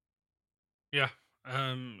 Yeah.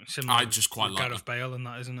 Similar I just quite like Gareth Bale and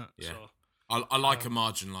that, isn't it? Yeah. So, I like a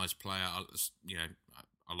marginalised player.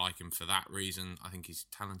 I like him for that reason. I think he's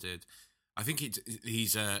talented. I think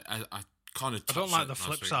he's I kind of. I don't like the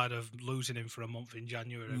flip side of losing him for a month in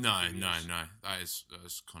January. No. That is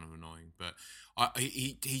kind of annoying. But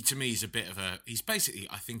he to me is a bit of a. He's basically,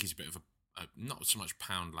 I think he's a bit of a not so much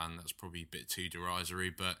Poundland. That's probably a bit too derisory.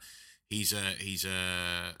 But he's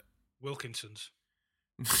a Wilkinson's.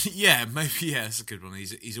 Yeah, maybe. Yeah, that's a good one.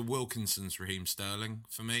 He's a Wilkinson's Raheem Sterling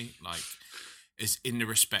for me. Like, is in the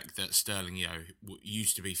respect that Sterling,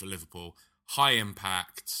 used to be for Liverpool, high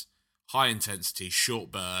impact, high intensity,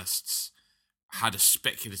 short bursts, had a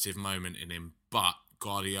speculative moment in him, but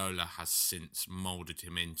Guardiola has since moulded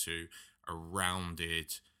him into a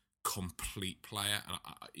rounded, complete player, and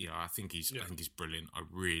I think he's brilliant. I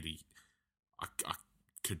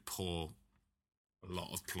could pour a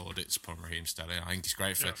lot of plaudits upon Raheem Sterling. I think he's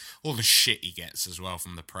great for all the shit he gets as well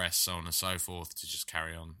from the press, so on and so forth, to just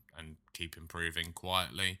carry on and keep improving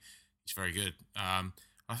quietly. He's very good. I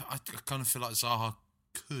kind of feel like Zaha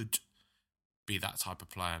could be that type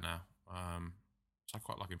of player now. So I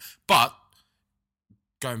quite like him. But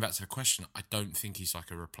going back to the question, I don't think he's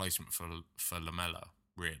like a replacement for Lamela,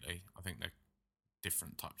 really. I think they're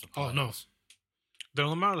different types of players. Oh, no. The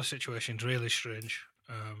Lamela situation's really strange.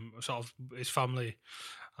 Sort of his family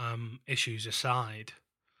issues aside,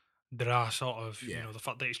 there are sort of the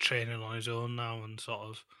fact that he's training on his own now and sort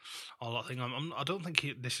of all that thing. I don't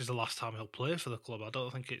think this is the last time he'll play for the club. I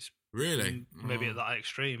don't think it's really maybe at that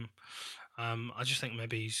extreme. I just think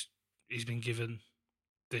maybe he's been given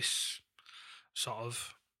this sort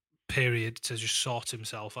of period to just sort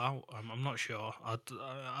himself out. I'm not sure.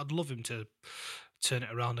 I'd love him to turn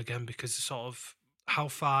it around again, because sort of how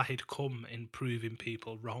far he'd come in proving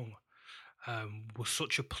people wrong was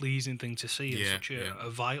such a pleasing thing to see, and such a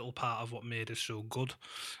vital part of what made us so good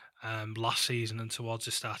last season and towards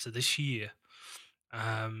the start of this year.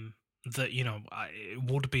 That it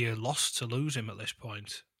would be a loss to lose him at this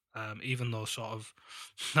point, even though sort of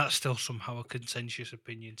that's still somehow a contentious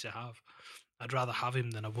opinion to have. I'd rather have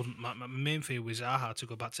him than I wouldn't. My main fear with Zaha, to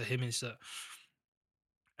go back to him, is that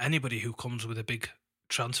anybody who comes with a big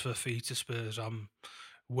transfer fee to Spurs, I'm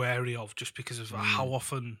wary of, just because of how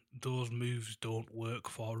often those moves don't work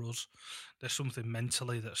for us. There's something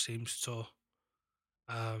mentally that seems to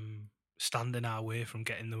stand in our way from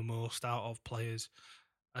getting the most out of players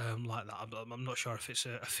like that. I'm not sure if it's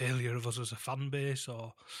a failure of us as a fan base,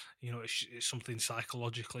 or it's something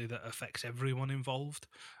psychologically that affects everyone involved.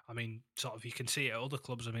 I mean, sort of, you can see it at other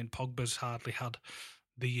clubs. I mean, Pogba's hardly had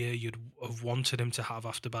the year you'd have wanted him to have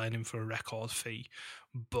after buying him for a record fee,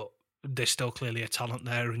 but there's still clearly a talent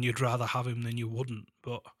there, and you'd rather have him than you wouldn't.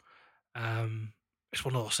 But it's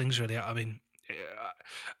one of those things, really. I mean,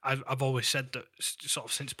 I've always said that sort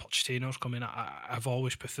of since Pochettino's come in, I've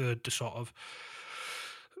always preferred the sort of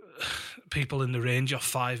people in the range of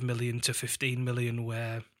 5 million to 15 million,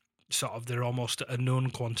 where sort of they're almost a known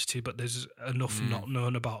quantity, but there's enough not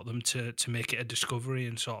known about them to make it a discovery,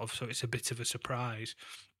 and sort of so it's a bit of a surprise.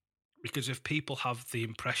 Because if people have the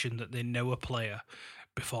impression that they know a player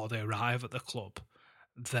before they arrive at the club,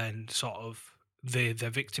 then sort of they're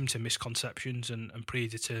victim to misconceptions and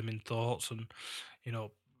predetermined thoughts, and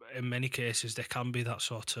in many cases there can be that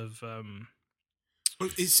sort of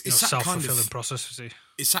it's that self-fulfilling kind of process.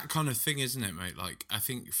 It's that kind of thing, isn't it, mate? Like, I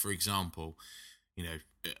think, for example,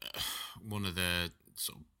 one of the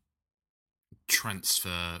sort of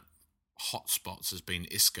transfer hotspots has been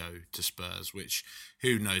Isco to Spurs, which,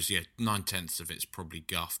 who knows, 9/10 of it's probably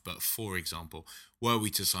guff. But for example, were we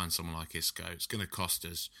to sign someone like Isco, it's going to cost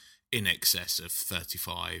us in excess of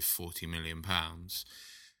 35, 40 million pounds.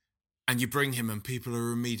 And you bring him and people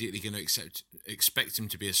are immediately going to expect him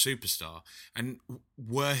to be a superstar. And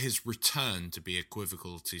were his return to be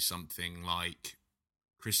equivocal to something like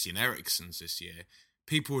Christian Eriksen's this year,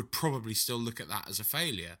 people would probably still look at that as a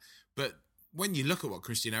failure. But when you look at what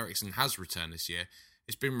Christian Eriksen has returned this year,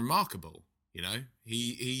 it's been remarkable. You know,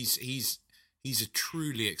 he's a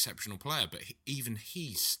truly exceptional player, but even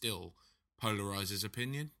he still polarizes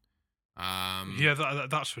opinion.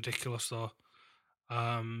 That's ridiculous though.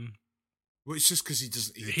 Well, it's just because he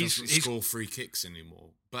doesn't score free kicks anymore.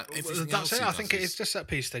 But that's it. I think it's just that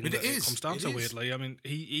piece thing. But it comes down to weirdly. I mean,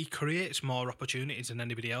 he creates more opportunities than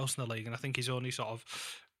anybody else in the league, and I think he's only sort of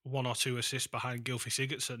 1 or 2 assists behind Gylfi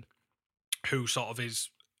Sigurdsson, who sort of is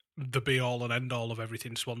the be all and end all of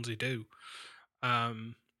everything Swansea do.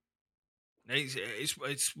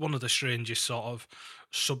 It's one of the strangest sort of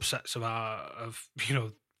subsets of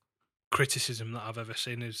criticism that I've ever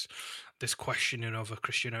seen, is this questioning over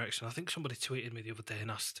Christian Eriksen. I think somebody tweeted me the other day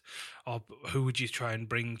and asked, who would you try and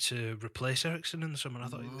bring to replace Eriksen in the summer? And I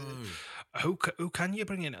thought, who can you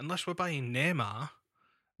bring in? Unless we're buying Neymar,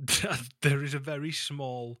 there is a very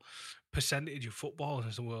small percentage of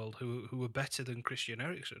footballers in the world who are better than Christian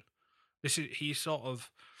Eriksen. He's sort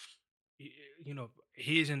of,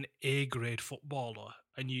 he is an A-grade footballer,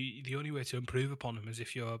 and the only way to improve upon him is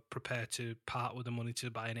if you're prepared to part with the money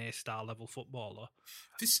to buy an A-star level footballer.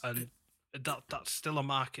 That's still a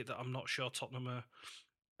market that I'm not sure Tottenham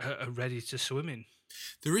are ready to swim in.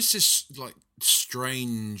 There is this like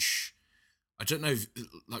strange, I don't know,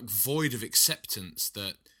 like void of acceptance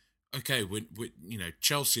that, okay, we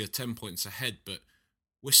Chelsea are 10 points ahead, but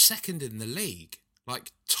we're second in the league.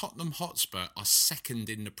 Like, Tottenham Hotspur are second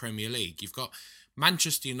in the Premier League. You've got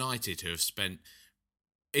Manchester United, who have spent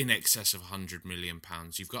in excess of £100 million.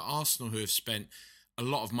 You've got Arsenal, who have spent a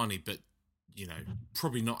lot of money, but,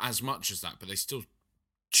 probably not as much as that, but they still,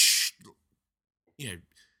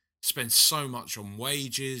 spend so much on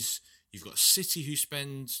wages. You've got City, who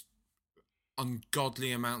spend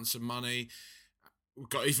ungodly amounts of money. We've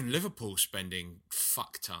got even Liverpool spending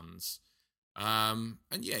fuck tons. And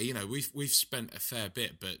we've spent a fair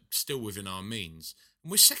bit, but still within our means.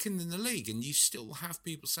 And we're second in the league, and you still have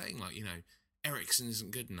people saying like, Eriksen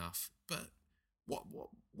isn't good enough. But what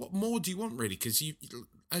more do you want really? Because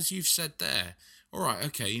as you've said there, all right,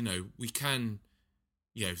 okay, we can,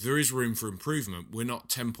 there is room for improvement. We're not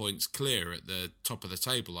 10 points clear at the top of the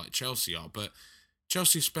table like Chelsea are, but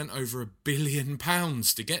Chelsea spent over £1 billion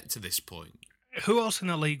to get to this point. Who else in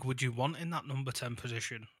the league would you want in that number 10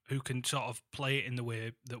 position who can sort of play it in the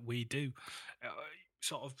way that we do?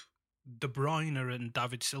 Sort of De Bruyne and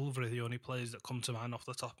David Silva are the only players that come to mind off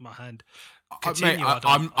the top of my head.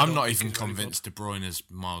 I'm not even convinced De Bruyne is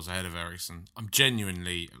miles ahead of Eriksen. I'm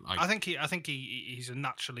genuinely like. I think he's a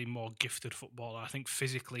naturally more gifted footballer. I think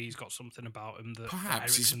physically he's got something about him that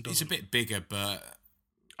perhaps he's a bit bigger, but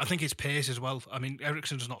I think his pace as well. I mean,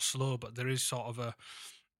 Eriksen's not slow, but there is sort of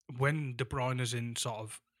when De Bruyne is in sort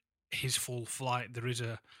of his full flight, there is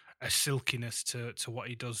a silkiness to what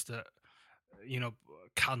he does that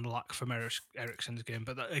can lack from Eriksen's game.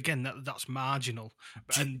 But that's marginal.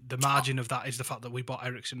 And the margin of that is the fact that we bought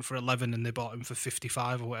Eriksen for 11 and they bought him for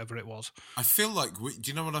 55 or whatever it was. I feel like do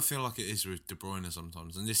you know what I feel like it is with De Bruyne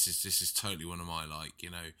sometimes? And this is totally one of my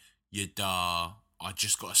Yadar, I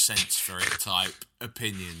just got a sense for it type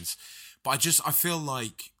opinions. But I feel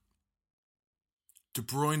like De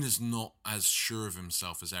Bruyne is not as sure of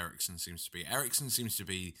himself as Eriksen seems to be. Eriksen seems to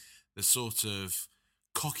be the sort of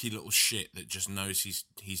cocky little shit that just knows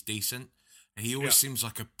he's decent, and he always seems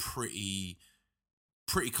like a pretty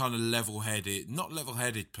kind of level-headed, not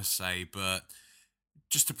level-headed per se, but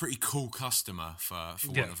just a pretty cool customer for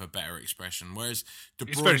want of a better expression. Whereas De Bruyne,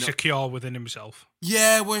 he's very secure within himself.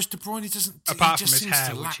 Yeah, whereas De Bruyne doesn't. Apart from his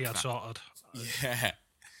hair, which he had sorted. Yeah.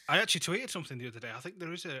 I actually tweeted something the other day. I think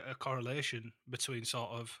there is a correlation between sort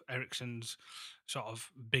of Eriksen's sort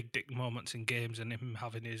of big dick moments in games and him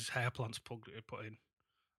having his hair plants put in.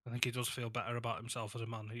 I think he does feel better about himself as a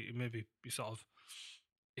man. He sort of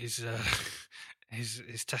his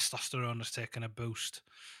testosterone has taken a boost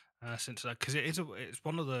since that, because it's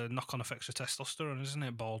one of the knock-on effects of testosterone, isn't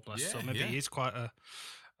it? Baldness. So maybe he is quite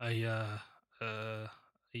an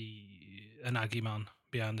aggy man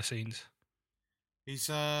behind the scenes. He's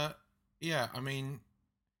I mean,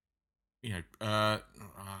 it's a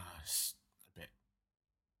bit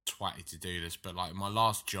twatty to do this, but like my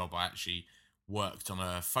last job, I actually worked on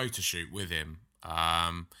a photo shoot with him.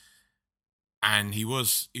 and he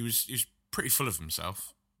was pretty full of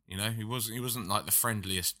himself. You know, he wasn't like the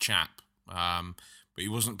friendliest chap, but he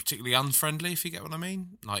wasn't particularly unfriendly, if you get what I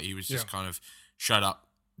mean. Like, he was just kind of shut up,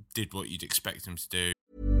 did what you'd expect him to do.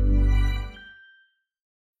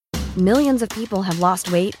 Millions of people have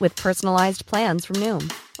lost weight with personalized plans from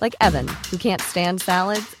Noom. Like Evan, who can't stand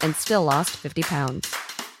salads and still lost 50 pounds.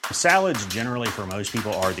 Salads generally for most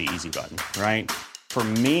people are the easy button, right? For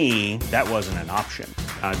me, that wasn't an option.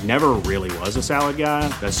 I never really was a salad guy.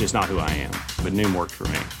 That's just not who I am. But Noom worked for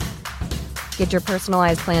me. Get your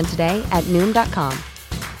personalized plan today at Noom.com.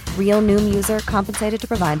 Real Noom user compensated to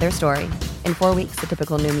provide their story. In 4 weeks, the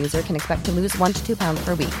typical Noom user can expect to lose 1 to 2 pounds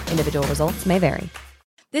per week. Individual results may vary.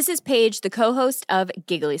 This is Paige, the co-host of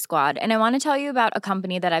Giggly Squad, and I want to tell you about a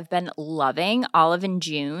company that I've been loving, Olive &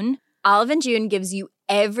 June. Olive & June gives you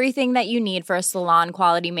everything that you need for a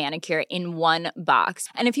salon-quality manicure in one box.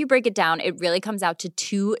 And if you break it down, it really comes out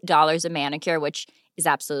to $2 a manicure, which is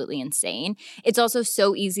absolutely insane. It's also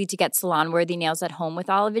so easy to get salon-worthy nails at home with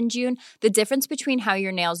Olive & June. The difference between how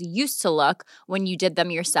your nails used to look when you did them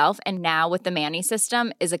yourself and now with the Mani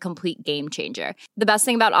system is a complete game changer. The best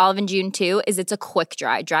thing about Olive & June, too, is it's a quick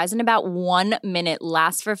dry. Dries in about 1 minute,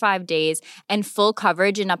 lasts for 5 days, and full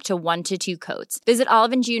coverage in up to 1 to 2 coats. Visit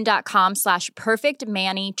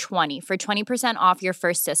oliveandjune.com/perfectmani20 for 20% off your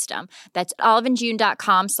first system. That's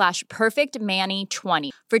oliveandjune.com/perfectmani20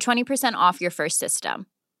 for 20% off your first system.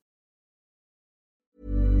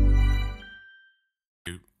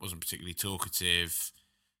 Wasn't particularly talkative.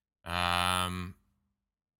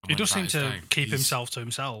 He does seem to keep himself to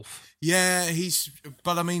himself. Yeah,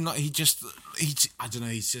 but I mean, like, I don't know.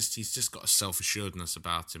 He's just got a self-assuredness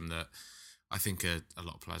about him that I think a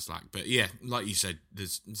lot of players lack. But yeah, like you said,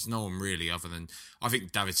 there's no one really other than, I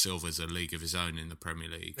think David Silva's a league of his own in the Premier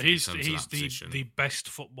League. He's the best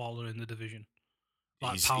footballer in the division.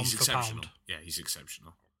 Like, pound for pound. Yeah, he's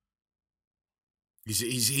exceptional.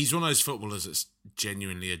 He's one of those footballers that's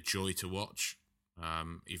genuinely a joy to watch,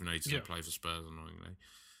 even though he doesn't play for Spurs, annoyingly.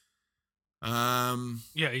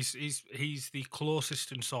 He's the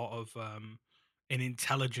closest in sort of in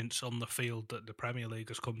intelligence on the field that the Premier League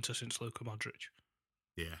has come to since Luka Modric.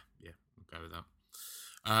 Yeah, I'll go with that.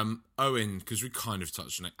 Owen, because we kind of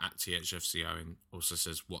touched on it at THFC, Owen also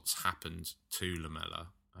says what's happened to Lamella.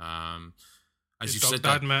 As His you dog said,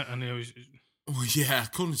 died, mate, and he was. Well, yeah,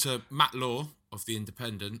 according to Matt Law of the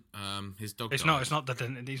Independent, his dog. He's not at the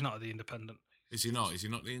Independent. Is he not? Is he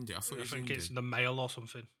not the Indie? I think it's the Mail or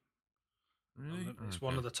something. Really? It's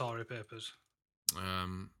one of the Tory papers.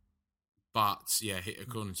 But yeah,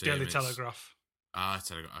 according to Daily him, Telegraph.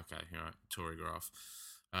 Telegraph. Okay, you're right. Tory Graph.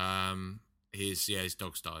 His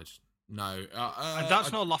dog's died. No, and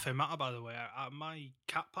that's not laughing matter, by the way. My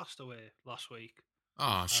cat passed away last week.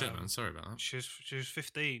 Oh shit, man! Sorry about that. She was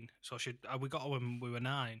 15, so we got her when we were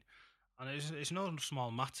 9, and it's no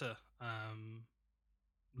small matter.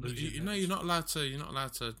 You're not allowed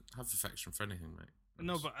to have affection for anything, mate.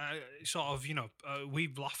 No, but sort of,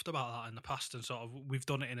 we've laughed about that in the past, and sort of we've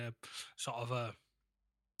done it in a sort of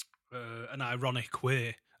an ironic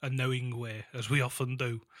way, a knowing way, as we often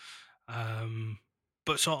do.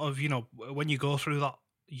 But sort of, when you go through that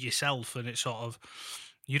yourself, and it's sort of,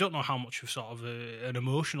 you don't know how much of sort of an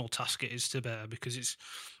emotional task it is to bear, because it's,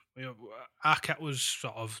 our cat was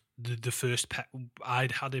sort of the first pet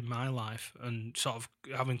I'd had in my life, and sort of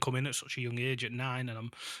having come in at such a young age at 9, and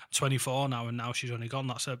I'm 24 now, and now she's only gone.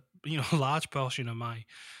 That's a large portion of my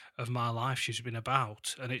life she's been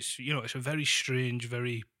about, and it's it's a very strange,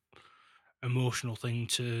 very emotional thing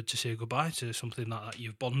to say goodbye to something like that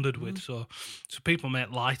you've bonded with. So people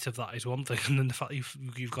make light of that is one thing, and then the fact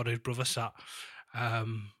you've got his brother sat,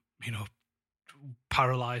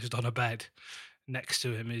 paralysed on a bed next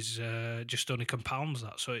to him is just only compounds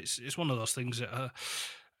that. So it's one of those things that,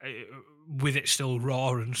 with it still raw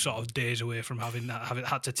and sort of days away from having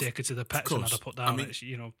had to take her to the pets and had to put down,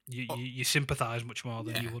 you sympathise much more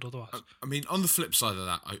than you would otherwise. I mean, on the flip side of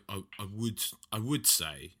that, I would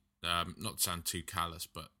say, not to sound too callous,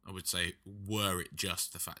 but I would say, were it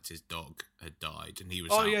just the fact his dog had died and he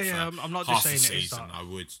was out for I'm not half just saying the season, it is that.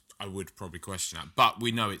 I would probably question that. But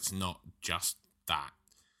we know it's not just that.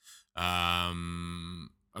 I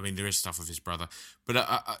mean, there is stuff with his brother, but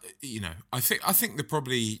I think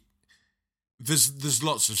there's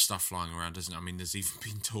lots of stuff flying around, isn't it? I mean, there's even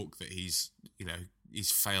been talk that he's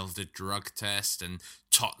failed a drug test, and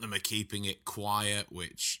Tottenham are keeping it quiet,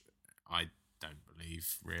 which I don't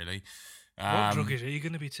believe, really. What drug is he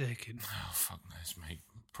going to be taking? Oh, fuck knows, mate.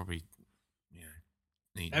 Probably,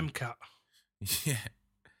 MCAT. Yeah,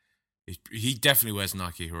 he definitely wears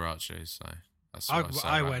Nike Huaraches, so. I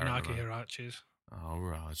wear Nike Huaraches. Oh,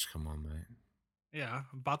 Raj, come on, mate. Yeah,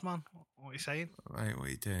 bad man. What are you saying? Mate, what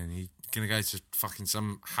are you doing? You gonna go to fucking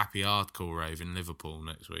some happy hardcore rave in Liverpool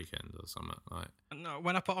next weekend or something? Like, No,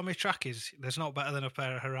 when I put on my trackies, there's not better than a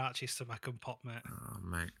pair of Hirachis to make them pop, mate. oh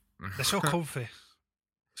mate, They're so comfy.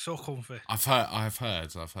 So comfy. I've heard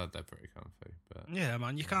they're pretty comfy, but Yeah,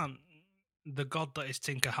 man, you can't. The god that is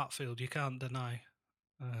Tinker Hatfield, you can't deny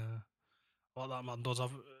what that man does.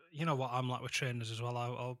 You know what I'm like with trainers as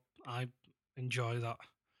well. I enjoy that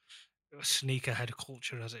sneakerhead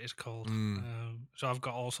culture, as it is called. So I've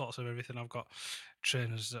got all sorts of everything. I've got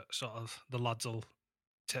trainers that sort of the lads will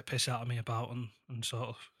take piss out of me about and sort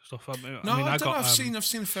of stuff. I mean, I've seen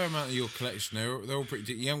a fair amount of your collection. They're all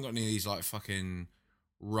pretty. You haven't got any of these like fucking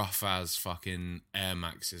rough as fucking Air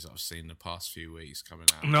Maxes I've seen the past few weeks coming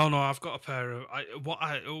out. No, I've got a pair of. What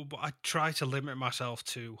I try to limit myself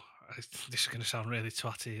to. This is going to sound really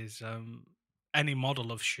twatty. Is any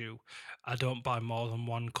model of shoe, I don't buy more than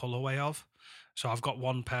one colorway of. So I've got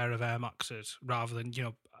one pair of Air Maxes rather than,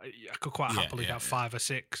 I could quite happily get 5 or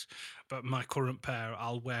 6, but my current pair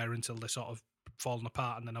I'll wear until they're sort of falling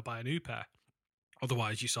apart and then I'll buy a new pair.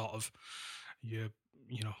 Otherwise,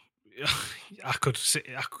 I could sit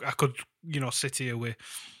here with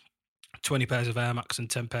 20 pairs of Air Max and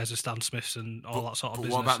 10 pairs of Stan Smiths and all that sort of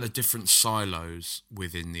business. What about the different silos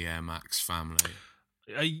within the Air Max family?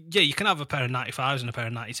 Yeah, you can have a pair of 95s and a pair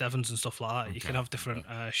of 97s and stuff like that. Okay. You can have different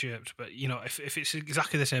shapes, but if it's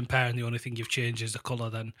exactly the same pair and the only thing you've changed is the colour,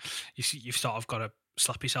 then you've sort of got to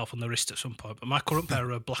slap yourself on the wrist at some point. But my current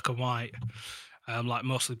pair are black and white, like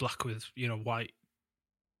mostly black with white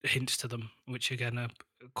hints to them, which again are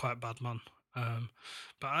quite bad, man.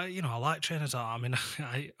 But I like trainers. I mean,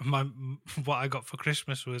 what I got for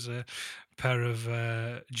Christmas was a pair of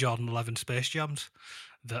Jordan 11 Space Jams.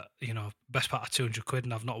 That best part of £200,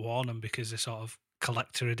 and I've not worn them because they're sort of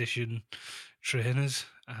collector edition trainers.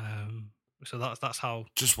 So that's how.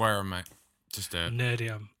 Just wear them, mate. Just do it.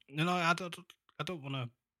 Nerdy I am. I don't want to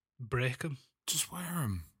break them. Just wear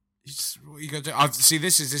them. What you got to do? See,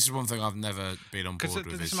 this is one thing I've never been on board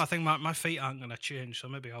with. This is my thing. My feet aren't going to change, so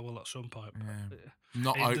maybe I will at some point. Yeah.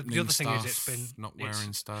 Not opening the other stuff. Thing is not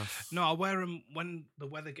wearing stuff. No, I wear them when the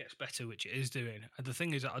weather gets better, which it is doing. And the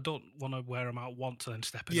thing is that I don't want to wear them out once and then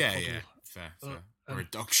step in. Yeah, fair. Or a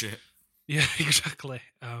dog shit. Yeah, exactly.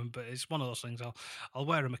 But it's one of those things. I'll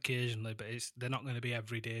wear them occasionally, but they're not going to be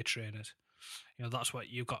everyday trainers. That's what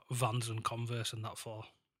you've got Vans and Converse and that for,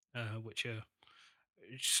 which are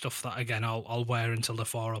stuff that again I'll wear until they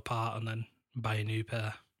fall apart and then buy a new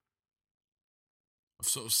pair. I've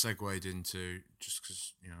sort of segued into, just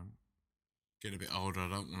because getting a bit older, I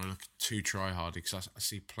don't want to look too try-hard because I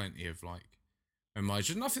see plenty of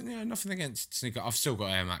emoji. Nothing against sneaker. I've still got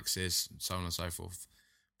Air Maxes and so on and so forth,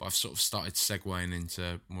 but I've sort of started segueing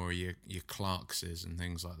into more of your Clarkses and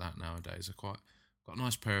things like that nowadays. I've got a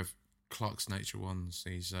nice pair of Clark's Nature Ones.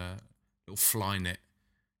 These little Flyknit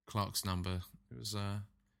Clark's number. It was.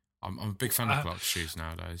 I'm a big fan of Clark's shoes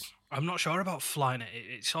nowadays. I'm not sure about Flyknit.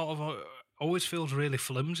 It sort of always feels really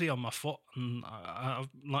flimsy on my foot, and I'm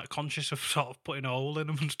like conscious of sort of putting a hole in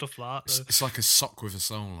them and stuff like that. It's like a sock with a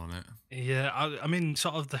sole on it. Yeah, I mean,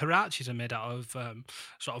 sort of the Hirachis are made out of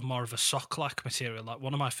sort of more of a sock-like material. Like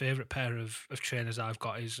one of my favourite pair of trainers I've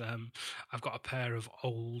got is I've got a pair of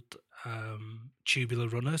old tubular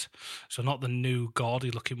runners, so not the new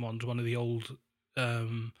gaudy-looking ones. One of the old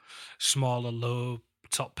smaller low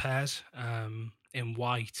top pairs in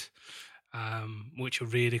white. Which are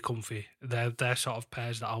really comfy. They're sort of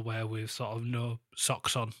pairs that I'll wear with sort of no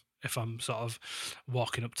socks on if I'm sort of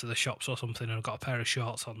walking up to the shops or something and I've got a pair of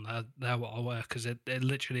shorts on. They're what I wear because it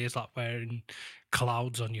literally is like wearing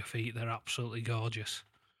clouds on your feet. They're absolutely gorgeous.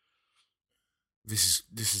 This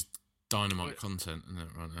is dynamite content, isn't it,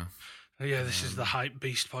 right now? Yeah, this is the Hype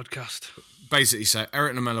Beast podcast. Basically, so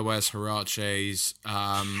Eric Lamela wears Hirachis.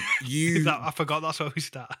 I forgot that's where we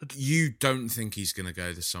started. You don't think he's going to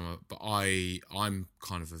go this summer, but I'm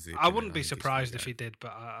kind of the. I wouldn't be surprised if he did,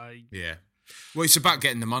 but yeah. Well, it's about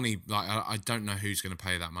getting the money. Like I don't know who's going to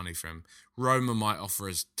pay that money for him. Roma might offer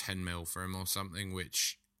us 10 mil for him or something,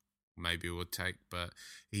 which maybe would take, but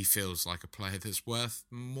he feels like a player that's worth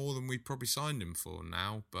more than we probably signed him for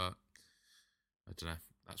now. But I don't know.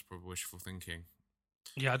 That's probably wishful thinking.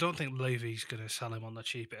 Yeah, I don't think Levy's going to sell him on the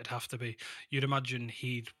cheap. It'd have to be. You'd imagine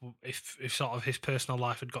if sort of his personal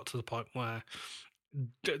life had got to the point where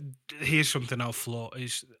here's something I'll float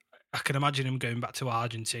is I can imagine him going back to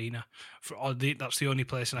Argentina. That's the only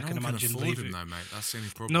place, and I can imagine Levy. Him though, mate. That's the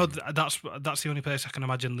only problem. No, that's the only place I can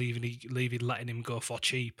imagine Levy letting him go for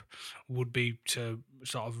cheap would be to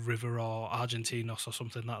sort of River or Argentinos or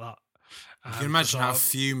something like that. You can imagine how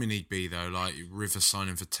fuming he'd be, though, like River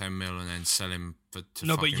signing for 10 mil and then sell him to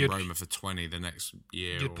fucking Roma for 20 the next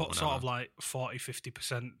year. You'd put whatever. sort of like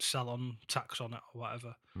 40-50% sell-on tax on it or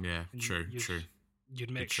whatever. Yeah, and true. You'd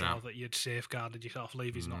make Good sure shout. that you'd safeguarded yourself.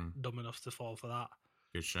 Levy's not dumb enough to fall for that.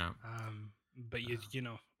 Good shout. But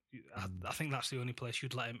I think that's the only place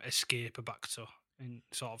you'd let him escape back to in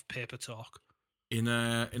sort of paper talk. In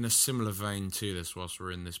a similar vein to this, whilst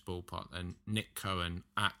we're in this ballpark, then Nick Cohen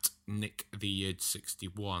at Nick the Yid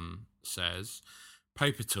 61 says,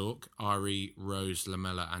 "Paper talk, Ari, Rose,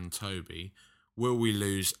 Lamella, and Toby. Will we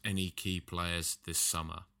lose any key players this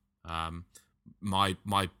summer?"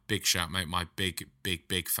 My big shout, mate. My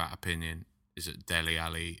big fat opinion is that Dele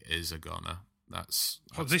Alli is a goner. That's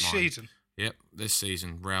this season. Yep, this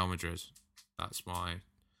season, Real Madrid. That's my.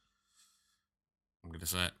 I'm going to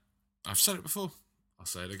say it. I've said it before. I'll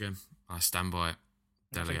say it again. I stand by it.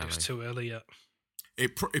 I think it's too early yet.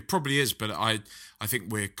 It probably is, but I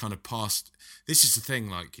think we're kind of past. This is the thing,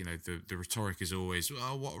 like, you know, the rhetoric is always,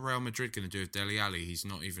 oh, what are Real Madrid going to do with Dele Alli? He's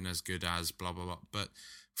not even as good as blah blah blah. But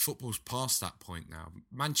football's past that point now.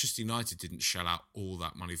 Manchester United didn't shell out all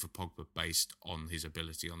that money for Pogba based on his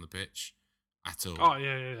ability on the pitch at all. Oh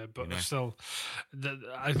yeah. But still,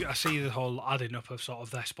 I see the whole adding up of sort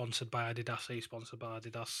of they're sponsored by Adidas, he's sponsored by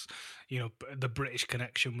Adidas. You know, the British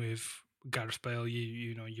connection with Gareth Bale.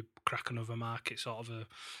 You know, you crack another market. Sort of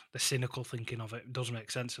the cynical thinking of it does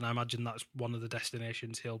make sense, and I imagine that's one of the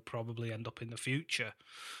destinations he'll probably end up in the future.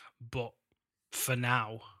 But for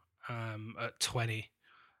now, at 20.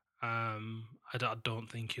 I don't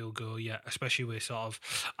think he'll go yet, especially with sort of.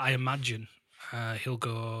 I imagine he'll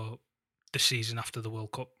go the season after the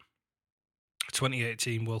World Cup,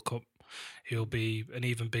 2018 World Cup. He'll be an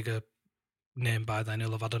even bigger name by then.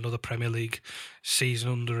 He'll have had another Premier League season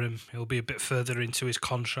under him. He'll be a bit further into his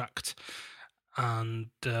contract, and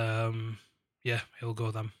he'll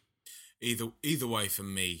go then. Either way, for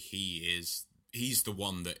me, he's the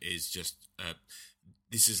one that is just.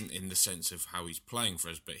 This isn't in the sense of how he's playing for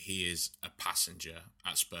us, but he is a passenger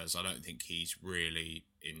at Spurs. I don't think he's really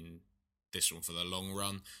in this one for the long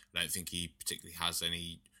run. I don't think he particularly has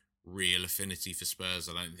any real affinity for Spurs.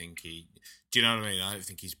 I don't think he... Do you know what I mean? I don't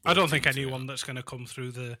think he's... I don't think anyone that's going to come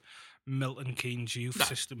through the Milton Keynes youth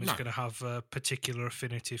system is going to have a particuar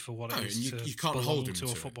affinity for what it is you can't hold him to a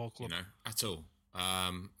football club. You know, at all.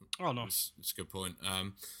 No. It's a good point.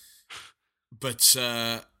 But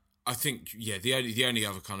I think, the only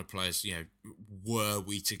other kind of players, you know, were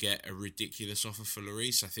we to get a ridiculous offer for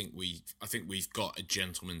Lloris, I think we've got a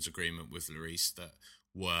gentleman's agreement with Lloris that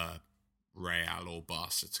were Real or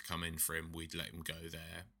Barca to come in for him, we'd let him go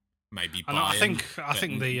there. Maybe Bayern. I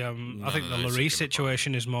think the Lloris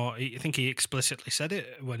situation is more. I think he explicitly said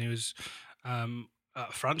it when he was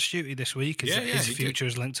at France duty this week. His future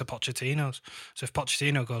is linked to Pochettino's. So if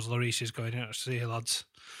Pochettino goes, Lloris is going. See you, lads.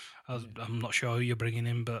 I'm not sure who you're bringing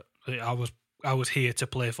in, but I was here to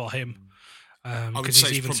play for him. I would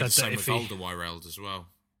say he's probably the same with Alderweireld as well.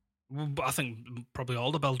 But I think probably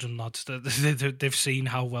all the Belgian lads, they've seen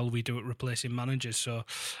how well we do at replacing managers, so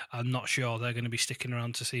I'm not sure they're going to be sticking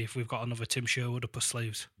around to see if we've got another Tim Sherwood up our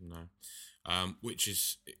sleeves. No.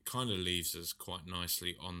 It kind of leaves us quite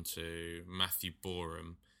nicely onto Matthew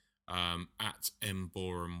Boreham at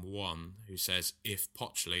mboreham1, who says, if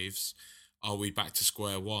Poch leaves, are we back to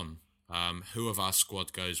square one? Who of our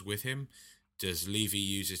squad goes with him? Does Levy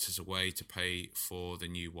use it as a way to pay for the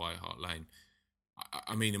new White Hart Lane?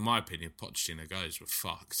 I mean, in my opinion, Pochettino goes, we're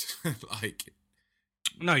fucked.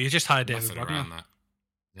 No, you just hire David Wagner. That.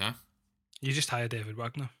 Yeah? You just hire David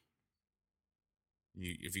Wagner.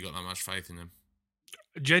 Have you got that much faith in him?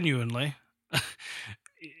 Genuinely,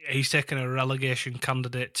 he's taken a relegation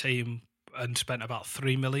candidate team and spent about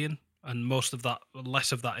 3 million, and less of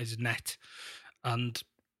that is net, and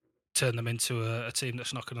turn them into a team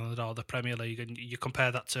that's knocking on the door of the Premier League. And you compare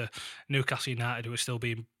that to Newcastle United, who are still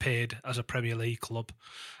being paid as a Premier League club,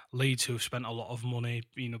 Leeds, who've spent a lot of money,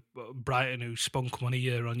 Brighton, who spunk money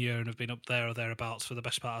year on year and have been up there or thereabouts for the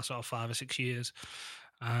best part of sort of 5 or 6 years.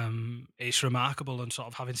 It's remarkable, and sort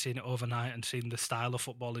of having seen it overnight and seen the style of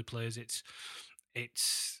football he plays, it's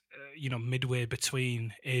midway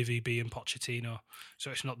between AVB and Pochettino,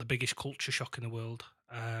 so it's not the biggest culture shock in the world.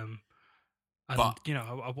 I'd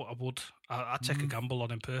take a gamble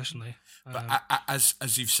on him personally. But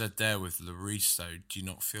as you've said there with Lloris, though, do you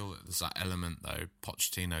not feel that there's that element, though,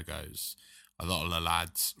 Pochettino goes, a lot of the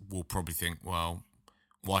lads will probably think, well,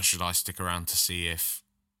 why should I stick around to see if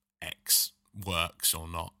X works or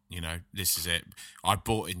not? You know, this is it. I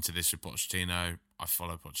bought into this with Pochettino. I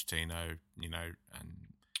follow Pochettino,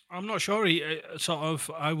 and... I'm not sure.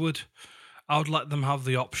 I I would let them have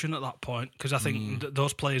the option at that point, because I think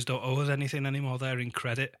those players don't owe us anything anymore. They're in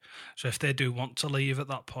credit. So if they do want to leave at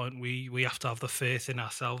that point, we have to have the faith in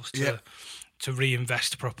ourselves to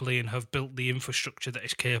reinvest properly and have built the infrastructure that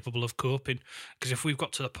is capable of coping. Because if we've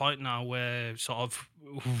got to the point now where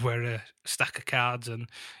we're a stack of cards and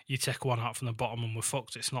you take one out from the bottom and we're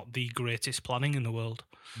fucked, it's not the greatest planning in the world.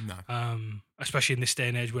 No. Especially in this day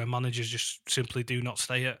and age where managers just simply do not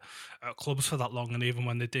stay at clubs for that long, and even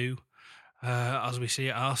when they do, as we see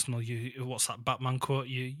at Arsenal, what's that Batman quote?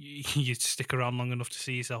 You stick around long enough to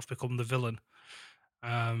see yourself become the villain.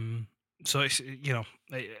 So it's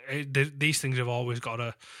these things have always got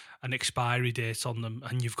an expiry date on them,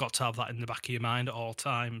 and you've got to have that in the back of your mind at all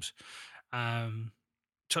times.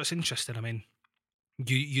 So it's interesting. I mean,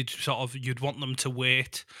 you'd want them to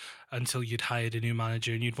wait until you'd hired a new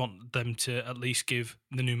manager, and you'd want them to at least give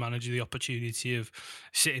the new manager the opportunity of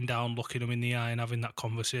sitting down, looking them in the eye, and having that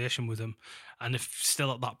conversation with them. And if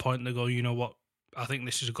still at that point they go, you know what, I think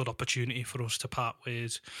this is a good opportunity for us to part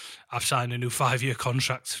ways. I've signed a new 5-year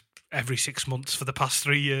contract every 6 months for the past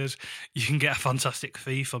 3 years. You can get a fantastic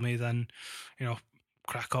fee for me. Then,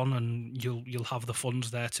 crack on, and you'll have the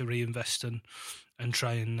funds there to reinvest and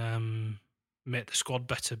try and make the squad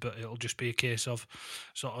better. But it'll just be a case of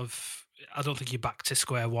I don't think you're back to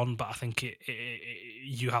square one, but I think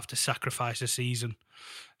you have to sacrifice a season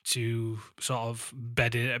to sort of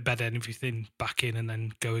bed everything back in and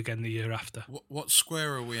then go again the year after. What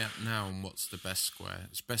square are we at now, and what's the best square?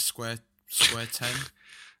 Is best square 10?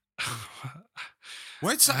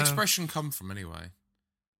 Where does that expression come from anyway?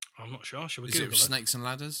 I'm not sure. Should we Is Google it snakes and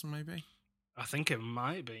ladders, maybe? I think it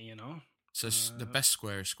might be, So the best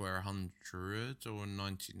square is square 100 or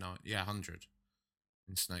 99? Yeah, 100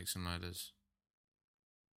 in snakes and ladders.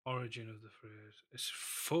 Origin of the phrase. It's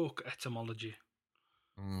folk etymology.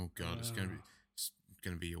 Oh God, it's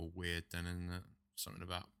gonna be all weird then, isn't it? Something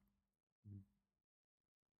about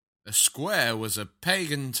a square was a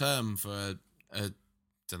pagan term for a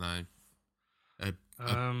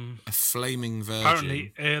flaming virgin.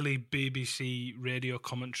 Apparently, early BBC radio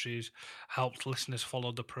commentaries helped listeners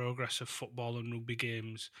follow the progress of football and rugby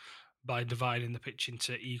games by dividing the pitch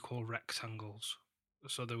into equal rectangles.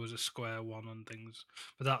 So there was a square one and things,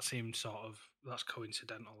 but that seemed that's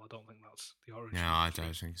coincidental. I don't think that's the origin. Yeah, I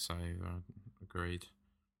don't think so. Agreed.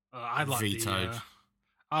 I like Vetoed.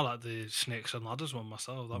 I like the snakes and ladders one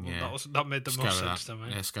myself. That made the most sense to me.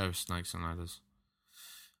 Yeah, let's go with snakes and ladders.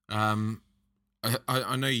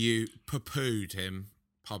 I know you poo-pooed him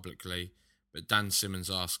publicly, but Dan Simmons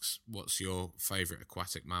asks, what's your favourite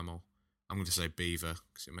aquatic mammal? I'm going to say beaver,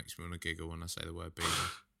 because it makes me want to giggle when I say the word beaver.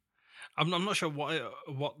 I'm not sure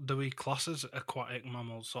what do we class as aquatic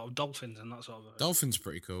mammals, sort of dolphins and that sort of thing. Dolphins are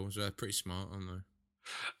pretty cool. They're pretty smart, aren't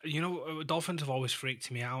they? Dolphins have always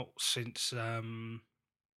freaked me out since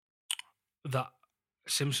that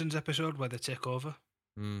Simpsons episode where they take over.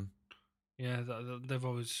 Mm. Yeah, they've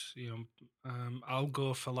always, I'll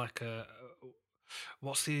go for like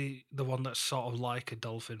what's the one that's sort of like a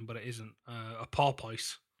dolphin, but it isn't, a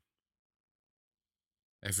porpoise.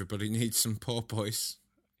 Everybody needs some porpoise.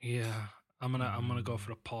 Yeah, I'm gonna go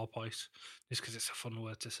for a porpoise just because it's a fun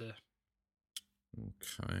word to say.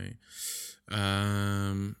 Okay.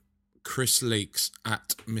 Chris Leaks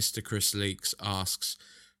at Mr. Chris Leaks asks,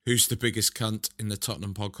 who's the biggest cunt in the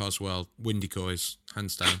Tottenham podcast world? Windy Coys,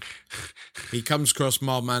 hands down. He comes across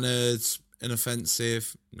mild-mannered,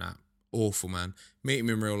 inoffensive. Nah, awful, man. Meet him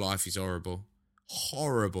in real life, he's horrible.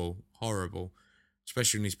 Horrible.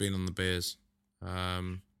 Especially when he's been on the beers.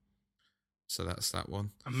 So that's that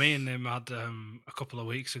one. And me and him had, a couple of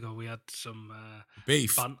weeks ago, we had some...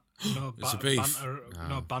 beef?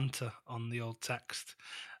 Banter on the old text.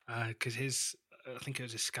 Because I think it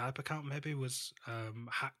was his Skype account maybe was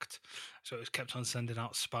hacked, so it was kept on sending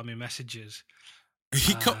out spammy messages.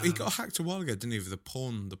 He got hacked a while ago, didn't he? With the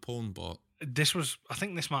porn bot. I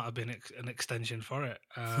think this might have been an extension for it.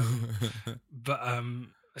 But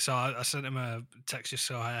so I sent him a text just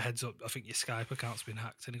so I had a heads up. I think your Skype account's been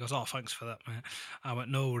hacked, and he goes, "Oh, thanks for that, mate." I went,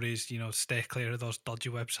 "No worries, stay clear of those dodgy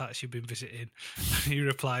websites you've been visiting." And he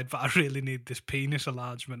replied, "But I really need this penis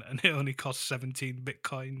enlargement, and it only costs 17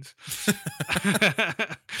 bitcoins."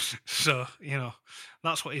 So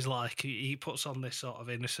that's what he's like. He puts on this sort of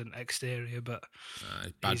innocent exterior, but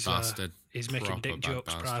bad bastard. He's making dick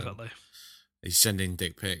jokes privately. He's sending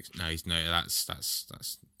dick pics. No,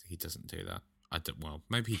 that's he doesn't do that. Well,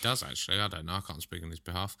 maybe he does actually. I don't know. I can't speak on his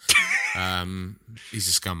behalf. He's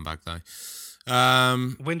a scumbag though.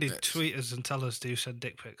 Wendy, tweet us and tell us, do you send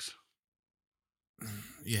dick pics?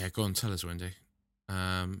 Yeah, go on, tell us, Wendy.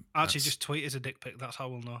 Actually, just tweet us a dick pic. That's how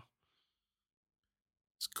we'll know.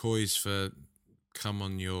 It's Coys for come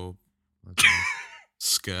on your I don't know,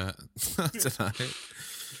 skirt. I don't know.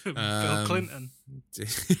 Bill Clinton.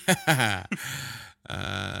 Yeah.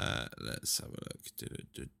 Let's have a look.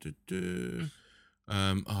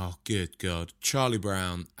 Oh, good God. Charlie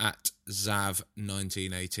Brown at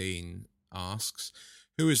Zav1918 asks,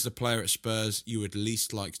 who is the player at Spurs you would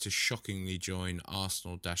least like to shockingly join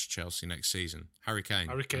Arsenal-Chelsea next season? Harry Kane.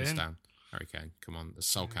 Harry Kane. Understand. Harry Kane. Come on. The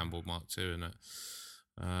Sol Campbell Mark II, isn't it?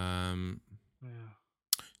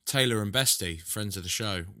 Taylor and Bestie, friends of the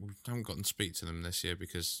show. We haven't gotten to speak to them this year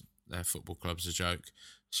because their football club's a joke.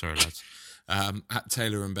 Sorry, lads. At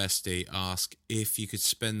Taylor and Bestie ask, if you could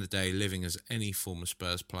spend the day living as any former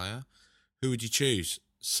Spurs player, who would you choose?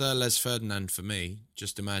 Sir Les Ferdinand for me.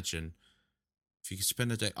 Just imagine. If you could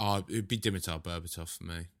spend a day... Oh, it would be Dimitar Berbatov for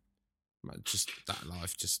me. Just that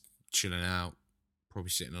life, just chilling out, probably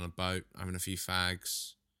sitting on a boat, having a few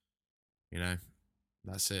fags. You know,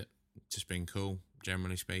 that's it. Just being cool,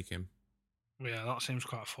 generally speaking. Yeah, that seems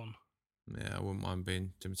quite fun. Yeah, I wouldn't mind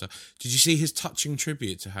being Dimitar. Did you see his touching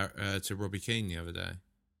tribute to Robbie Keane the other day?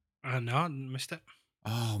 No, I missed it.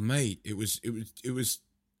 Oh, mate, it was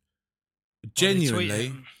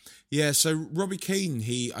genuinely. Yeah, so Robbie Keane,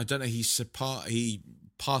 he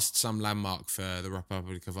passed some landmark for the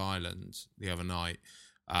Republic of Ireland the other night.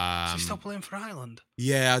 Is he still playing for Ireland?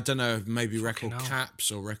 Yeah, I don't know, maybe Fucking record hell. caps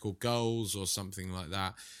or record goals or something like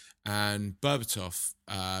that. And Berbatov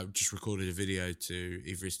just recorded a video to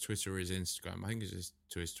either his Twitter or his Instagram. I think it's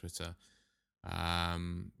to his Twitter.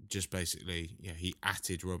 Just basically, yeah, he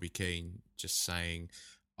atted Robbie Keane, just saying,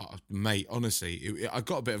 mate, honestly, I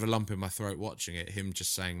got a bit of a lump in my throat watching it. Him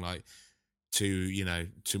just saying, like,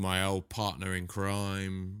 to my old partner in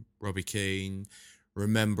crime, Robbie Keane,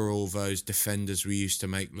 remember all those defenders we used to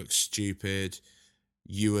make look stupid?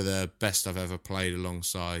 You were the best I've ever played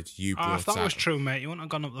alongside. You brought if that was true, mate, you wouldn't have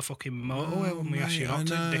gone up the fucking motorway when we asked you not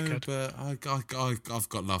to, dickhead. But I've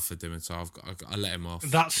got love for Dimitar. I let him off.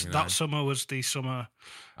 That summer was the summer.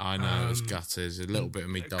 I know, it was gutted. A little bit of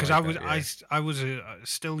me died. Because I was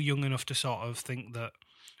still young enough to sort of think that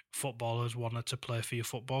footballers wanted to play for your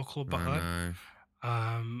football club back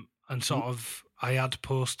then. And sort of, I had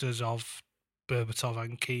posters of Berbatov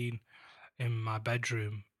and Keane in my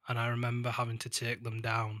bedroom. And I remember having to take them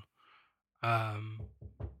down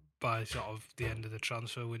by sort of the end of the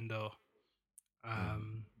transfer window.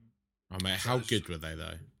 Mate, how good were they,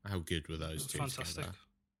 though? How good were those two fantastic. together?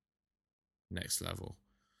 Next level.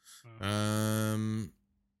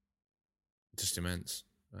 Just immense.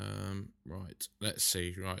 Right, let's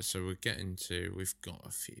see. Right, so we've got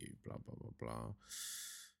a few, blah, blah, blah, blah.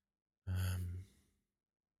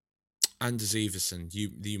 Anders Everson,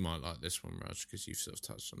 you might like this one, Raj, because you've sort of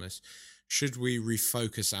touched on this. Should we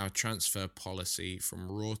refocus our transfer policy from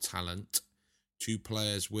raw talent to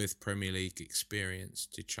players with Premier League experience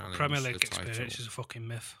to challenge Premier the League title? experience is a fucking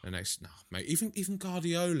myth. No, mate. Even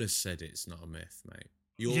Guardiola said it's not a myth, mate.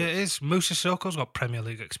 Yeah, it is. Musa Sissoko's got Premier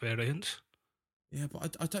League experience. Yeah,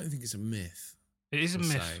 but I don't think it's a myth. It is a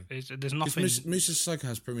myth. There's nothing. Musa Sissoko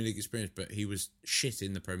has Premier League experience, but he was shit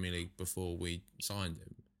in the Premier League before we signed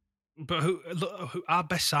him. But who our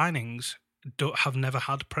best signings have never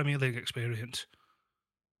had Premier League experience.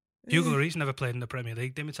 Hugo Lloris never played in the Premier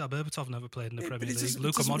League. Dimitar Berbatov never played in the Premier League.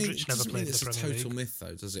 Luka Modric never played in the Premier League. It's a total myth,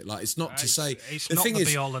 though, does it? Like, it's not to say it's the not thing the is,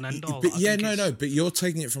 be all and end all. But but you're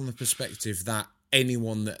taking it from the perspective that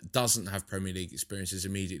anyone that doesn't have Premier League experience is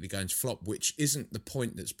immediately going to flop, which isn't the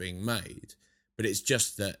point that's being made. But it's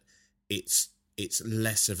just that it's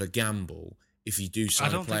less of a gamble if you do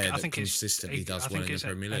sign a player that consistently does well in the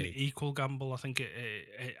Premier League. An equal gamble. I think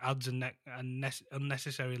it adds a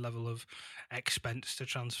unnecessary level of expense to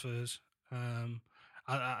transfers.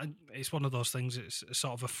 It's one of those things. It's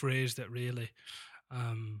sort of a phrase that really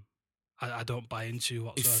I don't buy into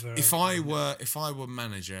whatsoever. If I were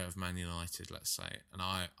manager of Man United, let's say, and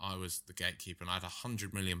I was the gatekeeper, and I had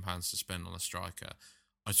 £100 million to spend on a striker,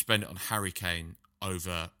 I'd spend it on Harry Kane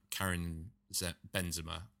over Karim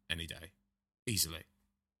Benzema any day. Easily.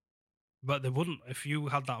 But they wouldn't. If you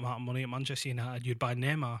had that amount of money at Manchester United, you'd buy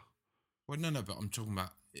Neymar. Well, no, but I'm talking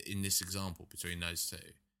about in this example between those two.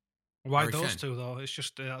 Why those two, though? It's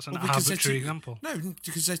just that's an arbitrary example. No,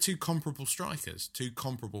 because they're two comparable strikers, two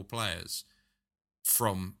comparable players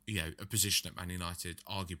from, a position that Man United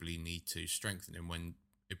arguably need to strengthen in when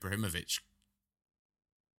Ibrahimovic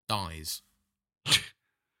dies.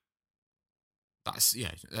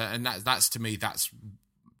 And that's to me,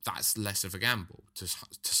 that's less of a gamble to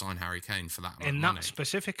sign Harry Kane for that amount of money. In that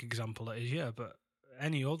specific example, it is, yeah, but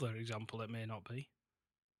any other example, it may not be.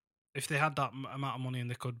 If they had that amount of money and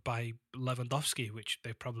they could buy Lewandowski, which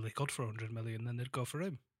they probably could for 100 million, then they'd go for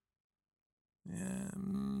him. Yeah,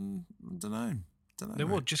 I don't know. They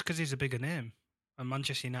would, just because he's a bigger name. And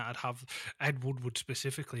Manchester United have Ed Woodward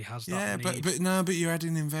specifically has that. Yeah, need. but you're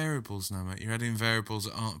adding in variables now, mate. You're adding variables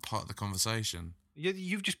that aren't part of the conversation.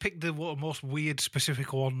 You've just picked the most weird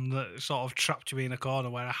specific one that sort of trapped you in a corner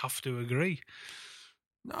where I have to agree.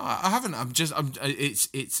 No, I haven't. It's.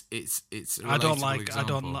 I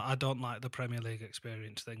don't like the Premier League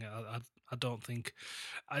experience thing. I don't think.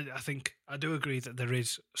 I think I do agree that there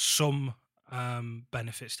is some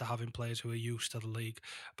benefits to having players who are used to the league,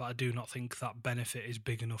 but I do not think that benefit is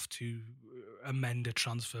big enough to amend a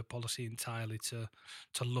transfer policy entirely to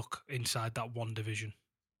look inside that one division.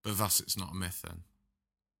 But thus, it's not a myth then.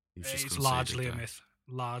 It's largely a myth.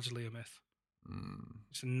 Largely a myth.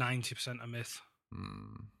 It's 90% a myth.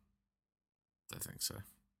 Don't think so.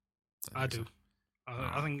 I do.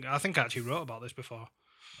 I think I actually wrote about this before.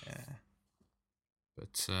 Yeah.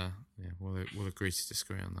 But we'll agree to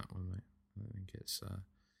disagree on that one, mate.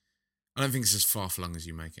 I don't think it's as far flung as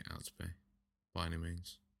you make it out to be, by any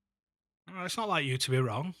means. It's not like you to be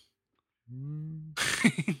wrong.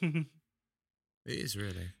 It is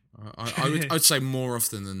really. I'd say more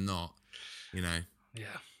often than not. Yeah.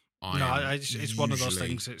 It's one of those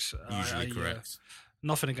things. It's usually correct.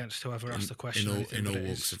 Nothing against whoever asked the question. In all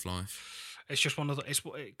walks of life. It's just one of the. It's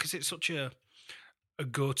because it's such a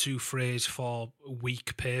go-to phrase for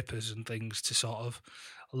weak papers and things to sort of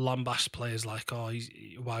lambast players like,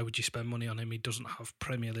 why would you spend money on him? He doesn't have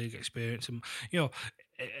Premier League experience, and it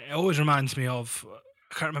always reminds me of.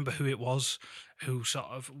 I can't remember who it was who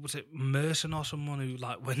was it Merson or someone who,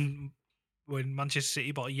 like, when Manchester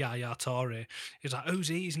City bought Yaya Toure, he's like, who's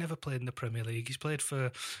he? He's never played in the Premier League. He's played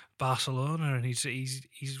for Barcelona and he's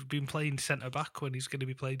been playing centre back when he's going to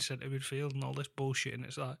be playing centre midfield and all this bullshit. And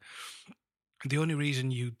it's like, the only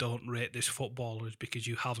reason you don't rate this footballer is because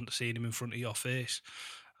you haven't seen him in front of your face.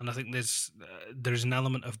 And I think there's an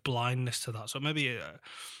element of blindness to that. So maybe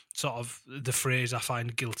sort of the phrase I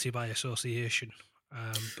find guilty by association.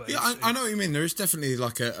 But I know what you mean. There is definitely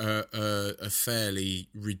like a fairly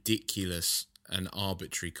ridiculous and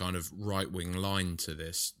arbitrary kind of right-wing line to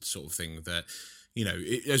this sort of thing that,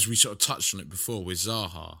 as we sort of touched on it before with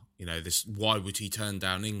Zaha, this, why would he turn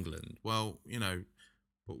down England? Well,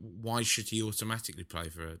 but why should he automatically play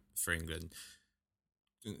for England?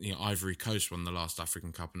 Ivory Coast won the last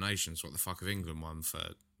African Cup of Nations. What the fuck have England won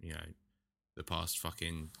for, the past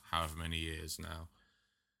fucking however many years now?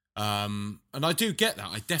 And I do get that.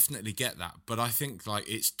 I definitely get that. But I think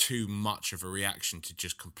it's too much of a reaction to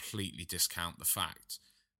just completely discount the fact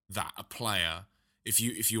that a player, if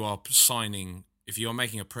you are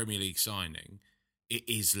making a Premier League signing, it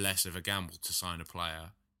is less of a gamble to sign a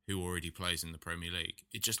player who already plays in the Premier League.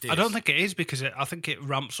 It just is. I don't think it is, because I think it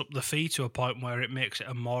ramps up the fee to a point where it makes it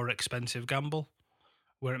a more expensive gamble,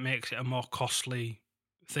 where it makes it a more costly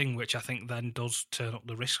thing, which I think then does turn up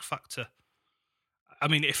the risk factor. I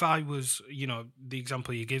mean, if I was, the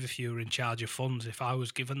example you give, if you were in charge of funds, if I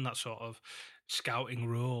was given that sort of scouting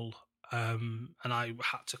role and I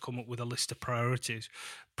had to come up with a list of priorities,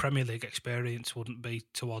 Premier League experience wouldn't be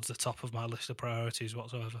towards the top of my list of priorities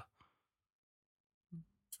whatsoever.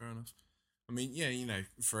 Fair enough. I mean, yeah,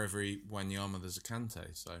 for every Wanyama there's a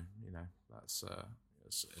Kante, so, that's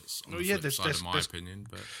it's on the flip side of my opinion,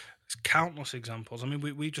 but... countless examples. I mean,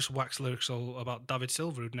 we just waxed lyrical about David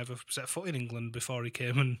Silva, who'd never set foot in England before he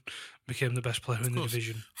came and became the best player in the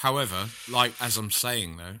division. However, as I'm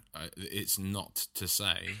saying though, it's not to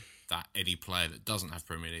say that any player that doesn't have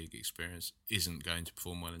Premier League experience isn't going to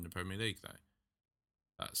perform well in the Premier League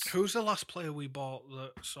though. Who's the last player we bought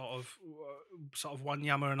that sort of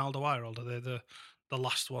Wanyama and Alderweireld? Are they the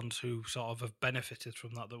last ones who sort of have benefited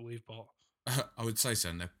from that we've bought? I would say so,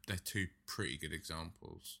 and they're two pretty good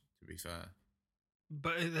examples, to be fair.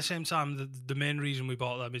 But at the same time, the main reason we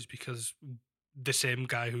bought them is because the same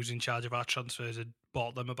guy who's in charge of our transfers had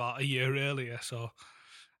bought them about a year earlier. So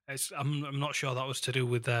I'm not sure that was to do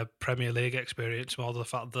with their Premier League experience, more the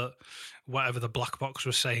fact that whatever the black box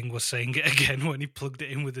was saying it again when he plugged it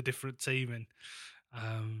in with a different team.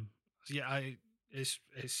 And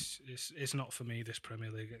It's not for me, this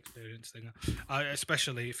Premier League experience thing.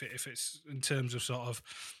 Especially if it's in terms of sort of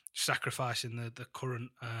sacrificing the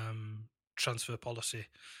current transfer policy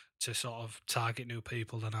to sort of target new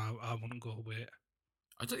people, then I wouldn't go with it.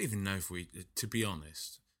 I don't even know if to be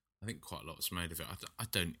honest, I think quite a lot's made of it. I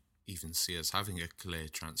don't even see us having a clear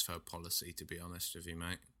transfer policy, to be honest with you,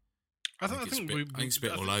 mate. I think it's a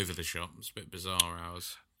bit all over the shop. It's a bit bizarre,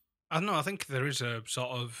 ours. I don't know. I think there is a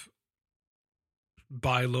sort of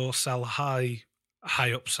buy low, sell high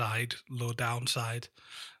high upside, low downside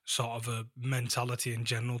sort of a mentality in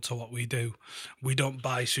general to what we do. We don't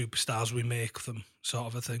buy superstars, we make them, sort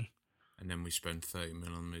of a thing. And then we spend 30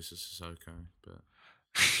 mil on Musa Sissoko, but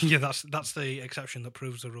yeah, that's the exception that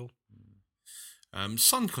proves the rule.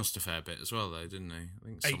 Son cost a fair bit as well, though, didn't he?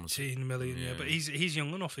 I think 18 million, yeah. But he's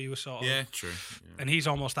young enough. He was sort of true. Yeah. And he's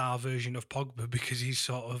almost our version of Pogba because he's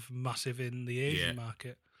sort of massive in the Asian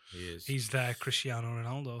market. He is. He's their Cristiano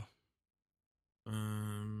Ronaldo.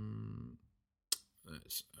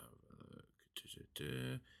 Let's have a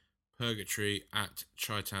look. Purgatory at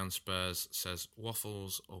Chi-Town Spurs says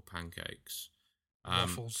waffles or pancakes.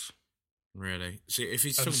 Waffles. Really? See, if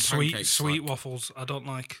he's and talking pancakes, sweet waffles, I don't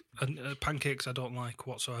like. And pancakes, I don't like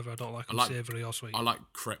whatsoever. I don't like them savoury or sweet. I like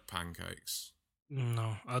crepe pancakes.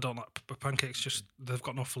 No, I don't like pancakes. Just they've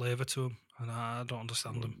got no flavour to them, and I don't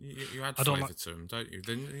understand them. You add flavour to them, don't you?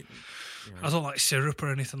 Then I don't like syrup or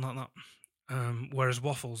anything like that. Whereas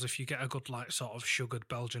waffles, if you get a good like sort of sugared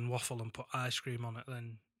Belgian waffle and put ice cream on it,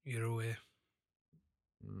 then you're away.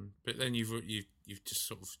 But then you've just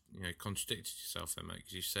sort of contradicted yourself there, mate,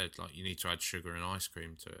 because you said like you need to add sugar and ice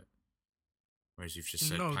cream to it, whereas you've just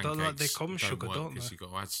said pancakes they come sugar, don't they? Because you've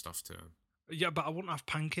got to add stuff to them. Yeah, but I wouldn't have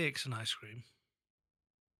pancakes and ice cream.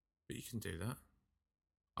 But you can do that.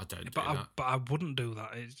 I don't do that. that. But I wouldn't do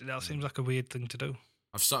that. That seems like a weird thing to do.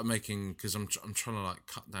 I've started making, because I'm trying to like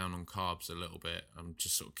cut down on carbs a little bit. I'm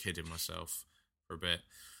just sort of kidding myself for a bit.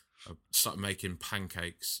 I started making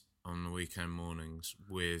pancakes on the weekend mornings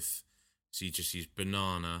so you just use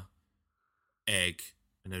banana, egg,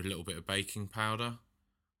 and a little bit of baking powder,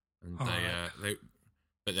 and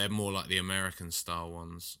but they're more like the American style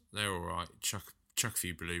ones. They're all right. Chuck a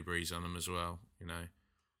few blueberries on them as well.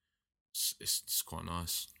 It's quite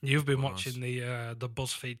nice. You've been watching the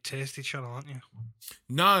BuzzFeed Tasty channel, haven't you?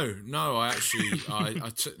 No. I actually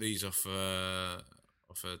I took these off a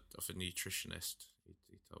nutritionist.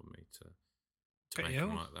 He told me to make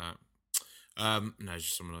them like that. No,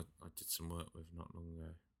 just someone I did some work with not long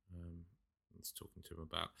ago. I was talking to him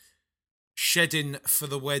about shedding for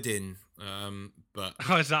the wedding. But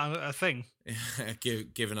is that a thing?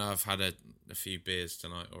 Given I've had a few beers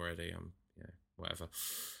tonight already, whatever.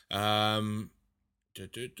 Who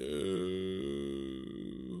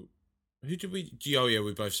did we? Oh yeah,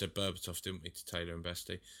 we both said Berbatov, didn't we, to Taylor and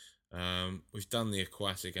Bestie? We've done the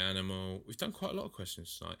aquatic animal. We've done quite a lot of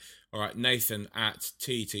questions tonight. All right, Nathan at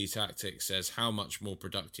TT Tactics says, how much more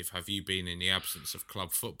productive have you been in the absence of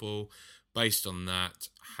club football? Based on that,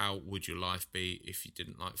 how would your life be if you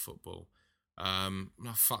didn't like football?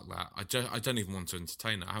 No, fuck that. I don't even want to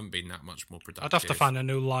entertain it. I haven't been that much more productive. I'd have to find a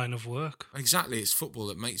new line of work. Exactly, it's football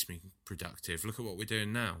that makes me productive. Look at what we're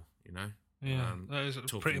doing now, Yeah, that is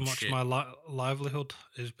pretty much shit. My livelihood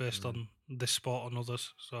is based on this sport and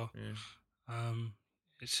others. So,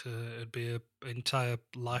 it'd be an entire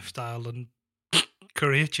lifestyle and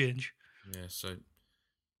career change. Yeah, so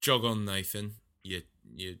jog on, Nathan. Your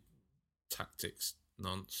tactics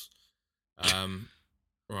nonce.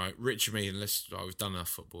 Right, Richard Meehan. We've done enough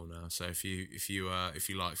football now. So if you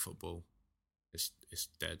like football, it's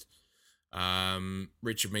dead.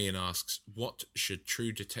 Richard Meehan asks, what should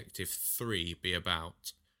True Detective 3 be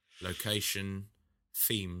about? Location,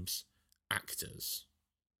 themes, actors.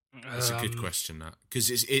 That's a good question, that, because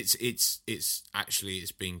it's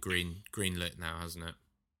been greenlit now, hasn't it?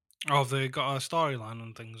 Oh, have they got a storyline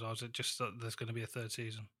and things, or is it just that there's going to be a third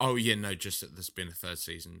season? Oh yeah, no, just that there's been a third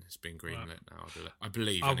season. It's been greenlit now. I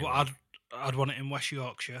believe. I'd want it in West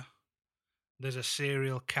Yorkshire. There's a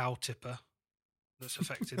serial cow tipper that's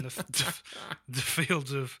affecting the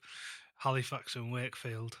fields of Halifax and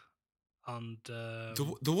Wakefield, and there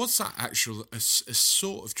was that actual a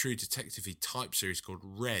sort of True Detective-y type series called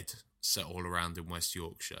Red, set all around in West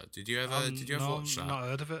Yorkshire. Did you ever watch that? Not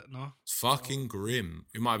heard of it. No, it's fucking grim.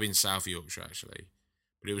 It might have been South Yorkshire actually,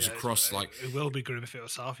 but it was across like. It will be grim if it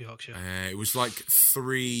was South Yorkshire. It was like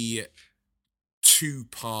 3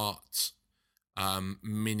 2-part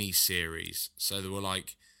mini series. So they were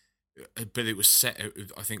like, but it was set.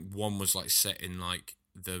 I think one was like set in like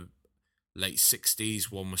the late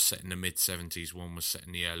 60s. One was set in the mid 70s. One was set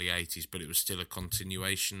in the early 80s. But it was still a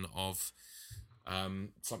continuation of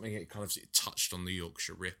something. It kind of touched on the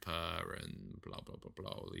Yorkshire Ripper and blah blah blah blah,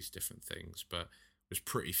 all these different things. But it was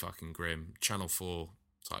pretty fucking grim. Channel 4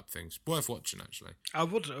 type things. Worth watching, actually. I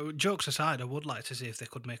would, jokes aside, I would like to see if they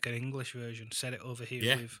could make an English version, set it over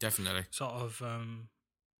here with definitely sort of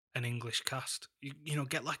an English cast. You know,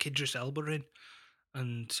 get like Idris Elba in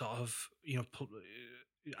and sort of, put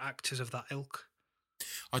actors of that ilk.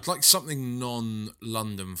 I'd like something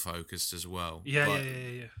non-London focused as well.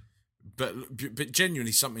 Yeah. but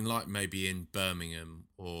genuinely something like maybe in Birmingham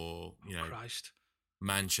or Christ.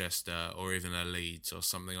 Manchester or even a Leeds or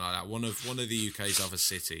something like that. One of the UK's other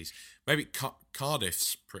cities. Maybe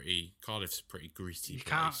Cardiff's a pretty gritty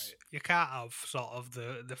place. You can't have sort of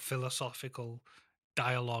the philosophical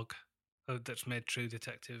dialogue that's made True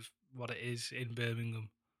Detective what it is in Birmingham.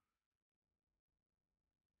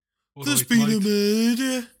 There's been a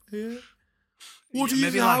murder. Yeah. What are you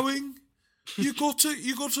doing? You got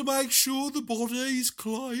to make sure the body is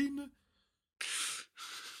clean.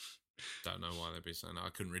 Don't know why they'd be saying that. I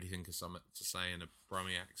couldn't really think of something to say in a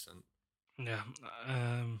Brummie accent. Yeah,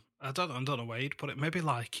 I don't know where you'd put it. Maybe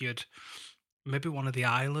maybe one of the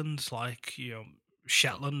islands, like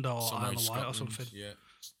Shetland or Isle of Wight or something.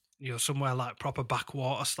 Yeah, somewhere like proper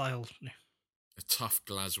backwater style. A tough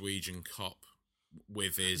Glaswegian cop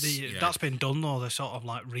with his. That's been done though. They're sort of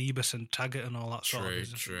like Rebus and Taggart and all that sort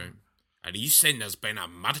of. True. And you saying there's been a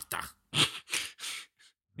murder?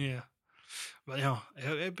 Yeah. But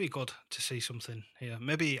it'd be good to see something here.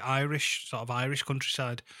 Maybe Irish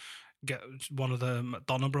countryside. Get one of the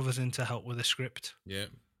McDonough brothers in to help with the script. Yeah.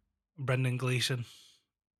 Brendan Gleeson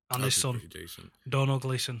and his son, Donald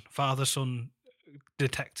Gleeson, father-son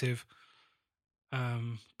detective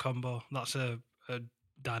combo. That's a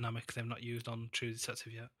dynamic they've not used on True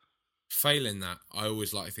Detective yet. Failing that, I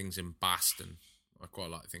always like things in Baston. I quite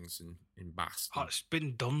like things in Baston. Oh, it's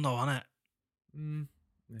been done though, hasn't it?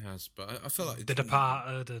 It has, but I feel like The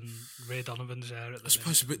Departed and Ray Donovan's there at the. I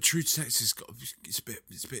suppose, but True Detective's it's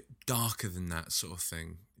a bit darker than that sort of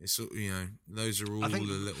thing. It's those are all a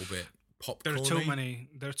little bit popcorn. There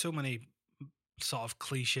are too many sort of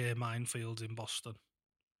cliche minefields in Boston.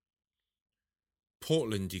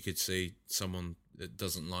 Portland, you could see someone that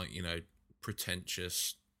doesn't like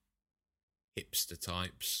pretentious hipster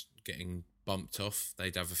types getting bumped off.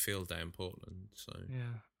 They'd have a field day in Portland. So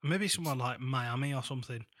yeah. Maybe somewhere like Miami or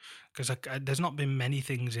something, because there's not been many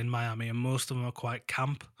things in Miami, and most of them are quite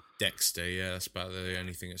camp. Dexter, yeah, that's about the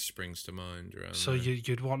only thing that springs to mind around. So there.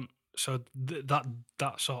 you'd want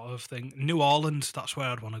that sort of thing. New Orleans, that's where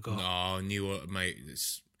I'd want to go. No, New Orleans, mate.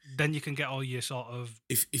 Then you can get all your sort of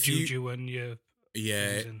if juju and your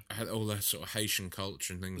all the sort of Haitian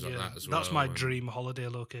culture and things like that as well. That's my dream holiday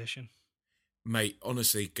location. Mate,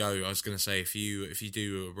 honestly, go. I was going to say, if you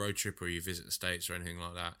do a road trip or you visit the States or anything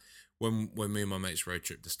like that, when me and my mates road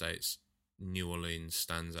trip the States, New Orleans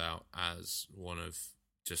stands out as one of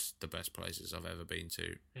just the best places I've ever been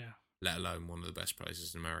to. Yeah. Let alone one of the best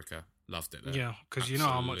places in America. Loved it there. Yeah, because you know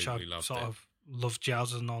how much I sort of love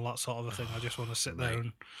jazz and all that sort of a thing. I just want to sit there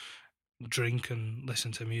and drink and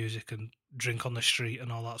listen to music and drink on the street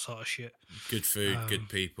and all that sort of shit. Good food, good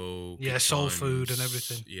people. Yeah, good soul times. food and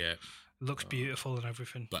everything. Yeah. It looks beautiful and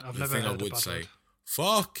everything. But I've the never thing heard I would a bad say, word.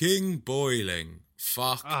 fucking boiling.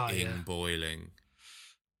 Boiling.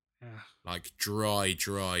 Yeah. Like dry.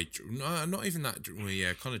 No, not even that. Well,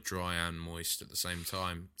 yeah, kind of dry and moist at the same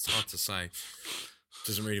time. It's hard to say.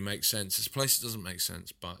 Doesn't really make sense. It's a place that doesn't make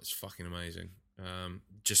sense, but it's fucking amazing.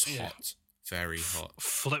 Just hot. Very hot.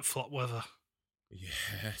 Flip-flop weather.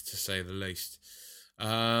 Yeah, to say the least.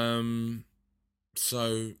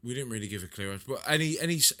 So we didn't really give a clear answer. But any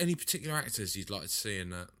particular actors you'd like to see in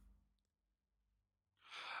that?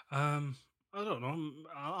 I don't know.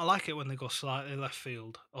 I like it when they go slightly left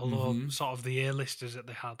field. Although sort of the A-listers that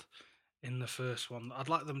they had in the first one, I'd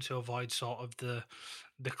like them to avoid sort of the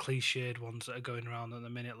cliched ones that are going around at the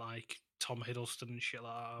minute, like Tom Hiddleston and shit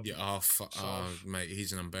like that. Yeah, mate,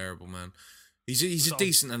 he's an unbearable man. He's a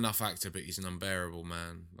decent enough actor, but he's an unbearable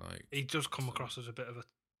man. Like he does come across as a bit of a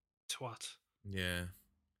twat. Yeah.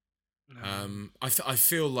 I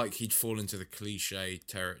feel like he'd fall into the cliche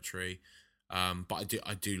territory, but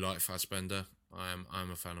I do like Fassbender.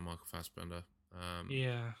 I'm a fan of Michael Fassbender.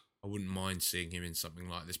 Yeah. I wouldn't mind seeing him in something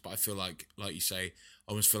like this, but I feel like you say,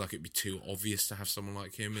 I almost feel like it'd be too obvious to have someone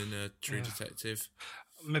like him in a True Detective.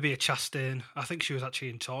 Maybe a Chastain. I think she was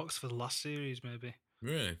actually in talks for the last series, maybe.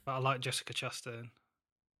 Really? But I like Jessica Chastain.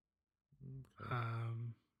 Okay.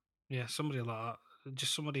 Yeah, somebody like that.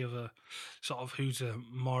 Just somebody of a sort of who's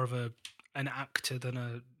more of an actor than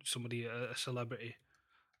a celebrity.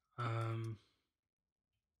 That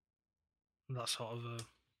sort of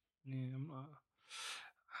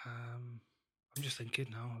I'm just thinking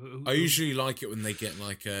now. I usually like it when they get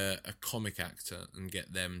like a comic actor and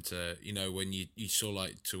get them to, when you saw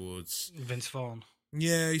like towards Vince Vaughn.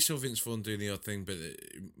 Yeah, you saw Vince Vaughn doing the odd thing, but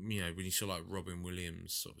when you saw like Robin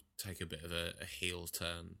Williams sort of take a bit of a heel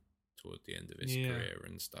turn toward the end of his career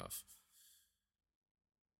and stuff.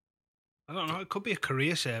 I don't know. It could be a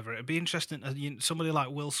career saver. It'd be interesting. Somebody like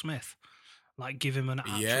Will Smith, like give him an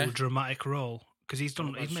actual dramatic role, because he's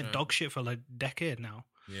made dog shit for like a decade now.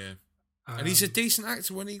 Yeah, and he's a decent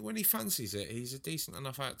actor when he fancies it. He's a decent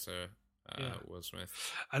enough actor, Will Smith.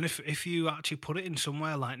 And if you actually put it in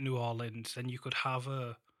somewhere like New Orleans, then you could have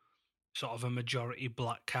a sort of a majority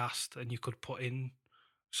black cast, and you could put in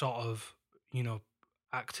sort of, you know,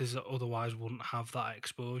 actors that otherwise wouldn't have that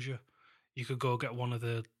exposure. You could go get one of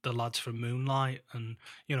the lads from Moonlight, and,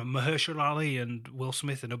 you know, Mahershala Ali and Will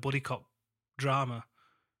Smith in a buddy cop drama.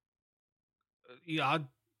 Yeah, I'd,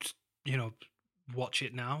 you know, watch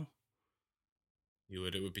it now. You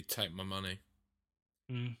would. It would be take my money.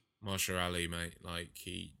 Mm. Mahershala Ali, mate, like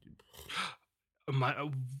he.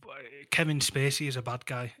 Kevin Spacey is a bad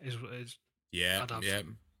guy. Is yeah.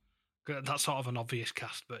 That's sort of an obvious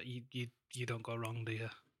cast, but you don't go wrong, do you?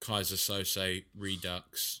 Kaiser Sose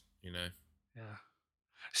Redux, you know. Yeah,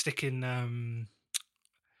 sticking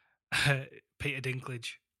Peter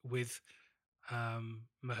Dinklage with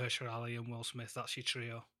Mahershala Ali and Will Smith. That's your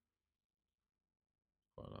trio.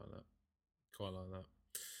 Quite like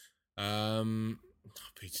that.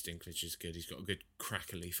 Peter Dinklage is good. He's got a good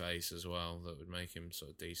crackly face as well that would make him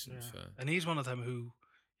sort of decent. Yeah. And he's one of them who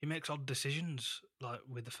he makes odd decisions, like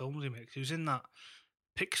with the films he makes. He was in that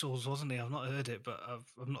Pixels, wasn't he? I've not heard it, but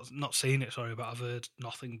I've not seen it. Sorry, but I've heard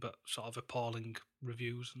nothing but sort of appalling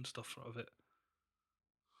reviews and stuff of it.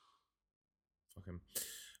 Fuck him.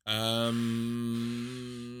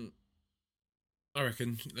 I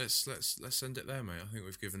reckon let's end it there, mate. I think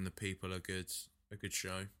we've given the people a good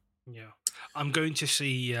show. Yeah, I'm going to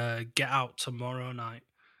see Get Out tomorrow night.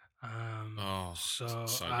 So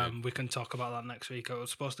we can talk about that next week. I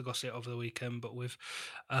was supposed to go see it over the weekend, but with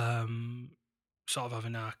sort of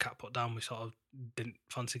having our cat put down, we sort of didn't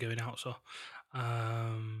fancy going out. So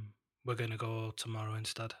we're going to go tomorrow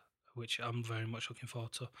instead, which I'm very much looking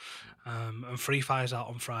forward to. And Free Fire's out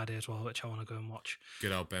on Friday as well, which I want to go and watch.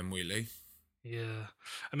 Good old Ben Wheatley. Yeah,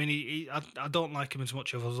 I mean, I don't like him as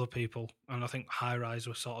much as other people, and I think High Rise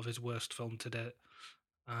was sort of his worst film to date.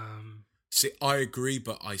 See, I agree,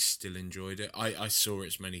 but I still enjoyed it. I saw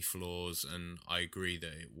its many flaws, and I agree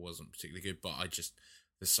that it wasn't particularly good, but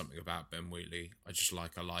there's something about Ben Wheatley. I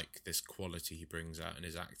like this quality he brings out in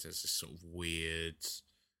his actors, this sort of weird,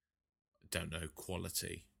 don't know,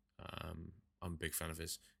 quality. I'm a big fan of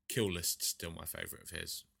his. Kill List's still my favourite of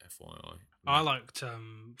his, FYI. I liked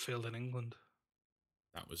Field in England.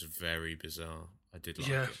 That was very bizarre. I did like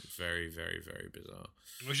it. Very, very, very bizarre.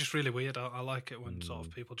 It was just really weird. I like it when sort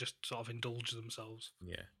of people just sort of indulge themselves.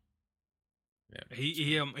 Yeah.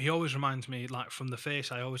 He always reminds me, like, from The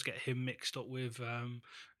Face, I always get him mixed up with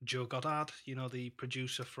Joe Goddard, you know, the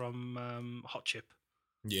producer from Hot Chip.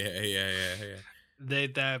 Yeah.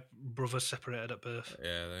 They're brothers separated at birth.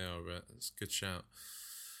 Yeah, they are, but it's a good shout.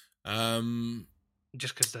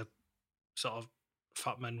 Just because they're sort of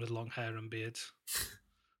fat men with long hair and beards.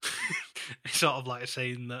 It's sort of like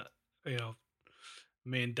saying that, you know,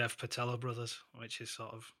 me and Dev Patel are brothers, which is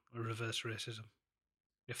sort of a reverse racism,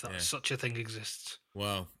 if such a thing exists.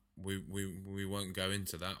 Well, we won't go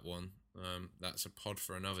into that one. That's a pod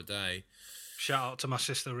for another day. Shout out to my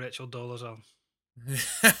sister Rachel Dolezal.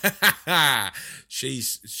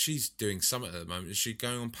 She's doing something at the moment. Is she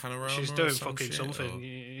going on Panorama? She's doing fucking something.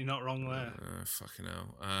 You're not wrong there. Fucking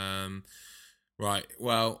hell. Right.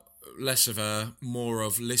 Well, less of her, more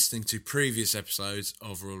of listening to previous episodes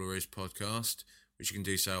of Rule the Roost podcast, which you can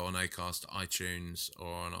do so on Acast, iTunes,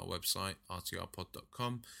 or on our website,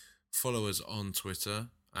 rtrpod.com. Follow us on Twitter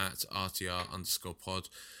at @RTR_pod.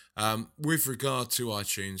 With regard to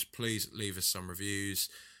iTunes, please leave us some reviews.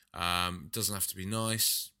 Doesn't have to be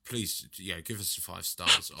nice. Please, give us 5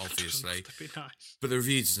 stars, obviously. Doesn't have to be nice. But the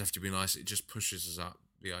review doesn't have to be nice. It just pushes us up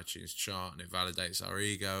the iTunes chart and it validates our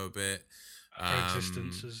ego a bit. Our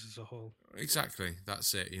existence as a whole. Exactly.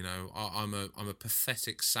 That's it. You know, I'm a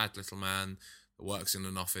pathetic, sad little man that works in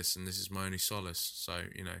an office, and this is my only solace. So,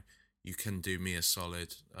 you know, you can do me a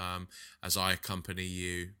solid as I accompany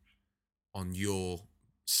you on your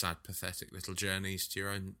sad, pathetic little journeys to your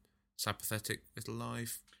own sad, pathetic little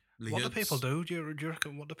life. What do people do? Do you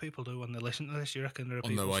reckon? What do people do when they listen to this? Do you reckon there are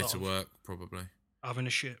people on their way to work, probably having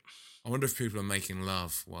a shit? I wonder if people are making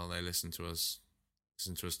love while they listen to us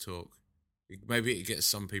talk. Maybe it gets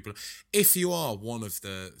some people. If you are if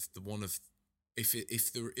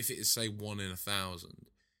it is say 1 in 1,000,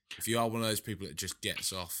 if you are one of those people that just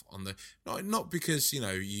gets off on the not because you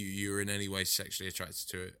know you're in any way sexually attracted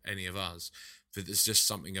to any of us, but there's just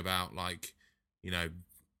something about, like, you know,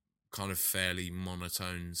 kind of fairly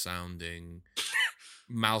monotone sounding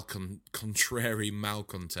contrary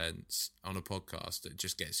malcontents on a podcast that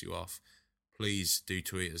just gets you off. Please do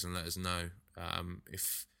tweet us and let us know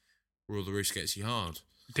if Rule the Roost gets you hard.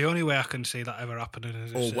 The only way I can see that ever happening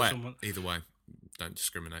is or if wet. someone... Either way, don't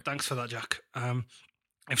discriminate. Thanks for that, Jack.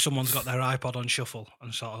 If someone's got their iPod on shuffle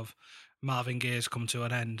and sort of Marvin Gaye's come to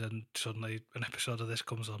an end and suddenly an episode of this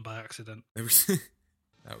comes on by accident. That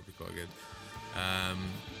would be quite good.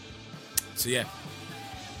 So yeah,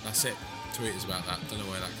 that's it. Tweet us about that. Don't know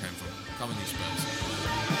where that came from. Come on, you Spurs.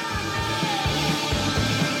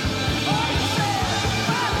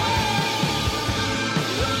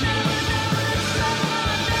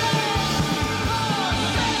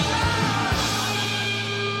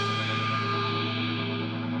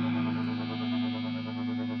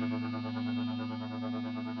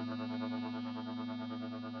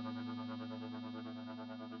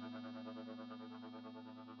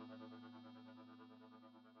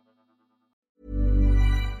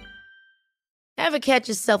 Ever catch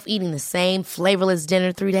yourself eating the same flavorless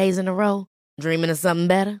dinner 3 days in a row? Dreaming of something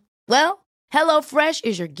better? Well, HelloFresh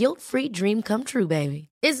is your guilt-free dream come true, baby.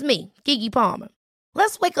 It's me, Keke Palmer.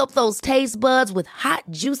 Let's wake up those taste buds with hot,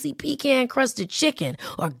 juicy pecan-crusted chicken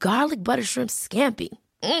or garlic butter shrimp scampi.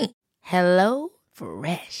 Hello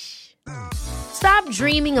Fresh. Stop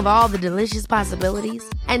dreaming of all the delicious possibilities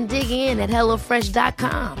and dig in at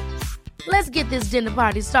HelloFresh.com. Let's get this dinner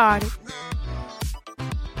party started.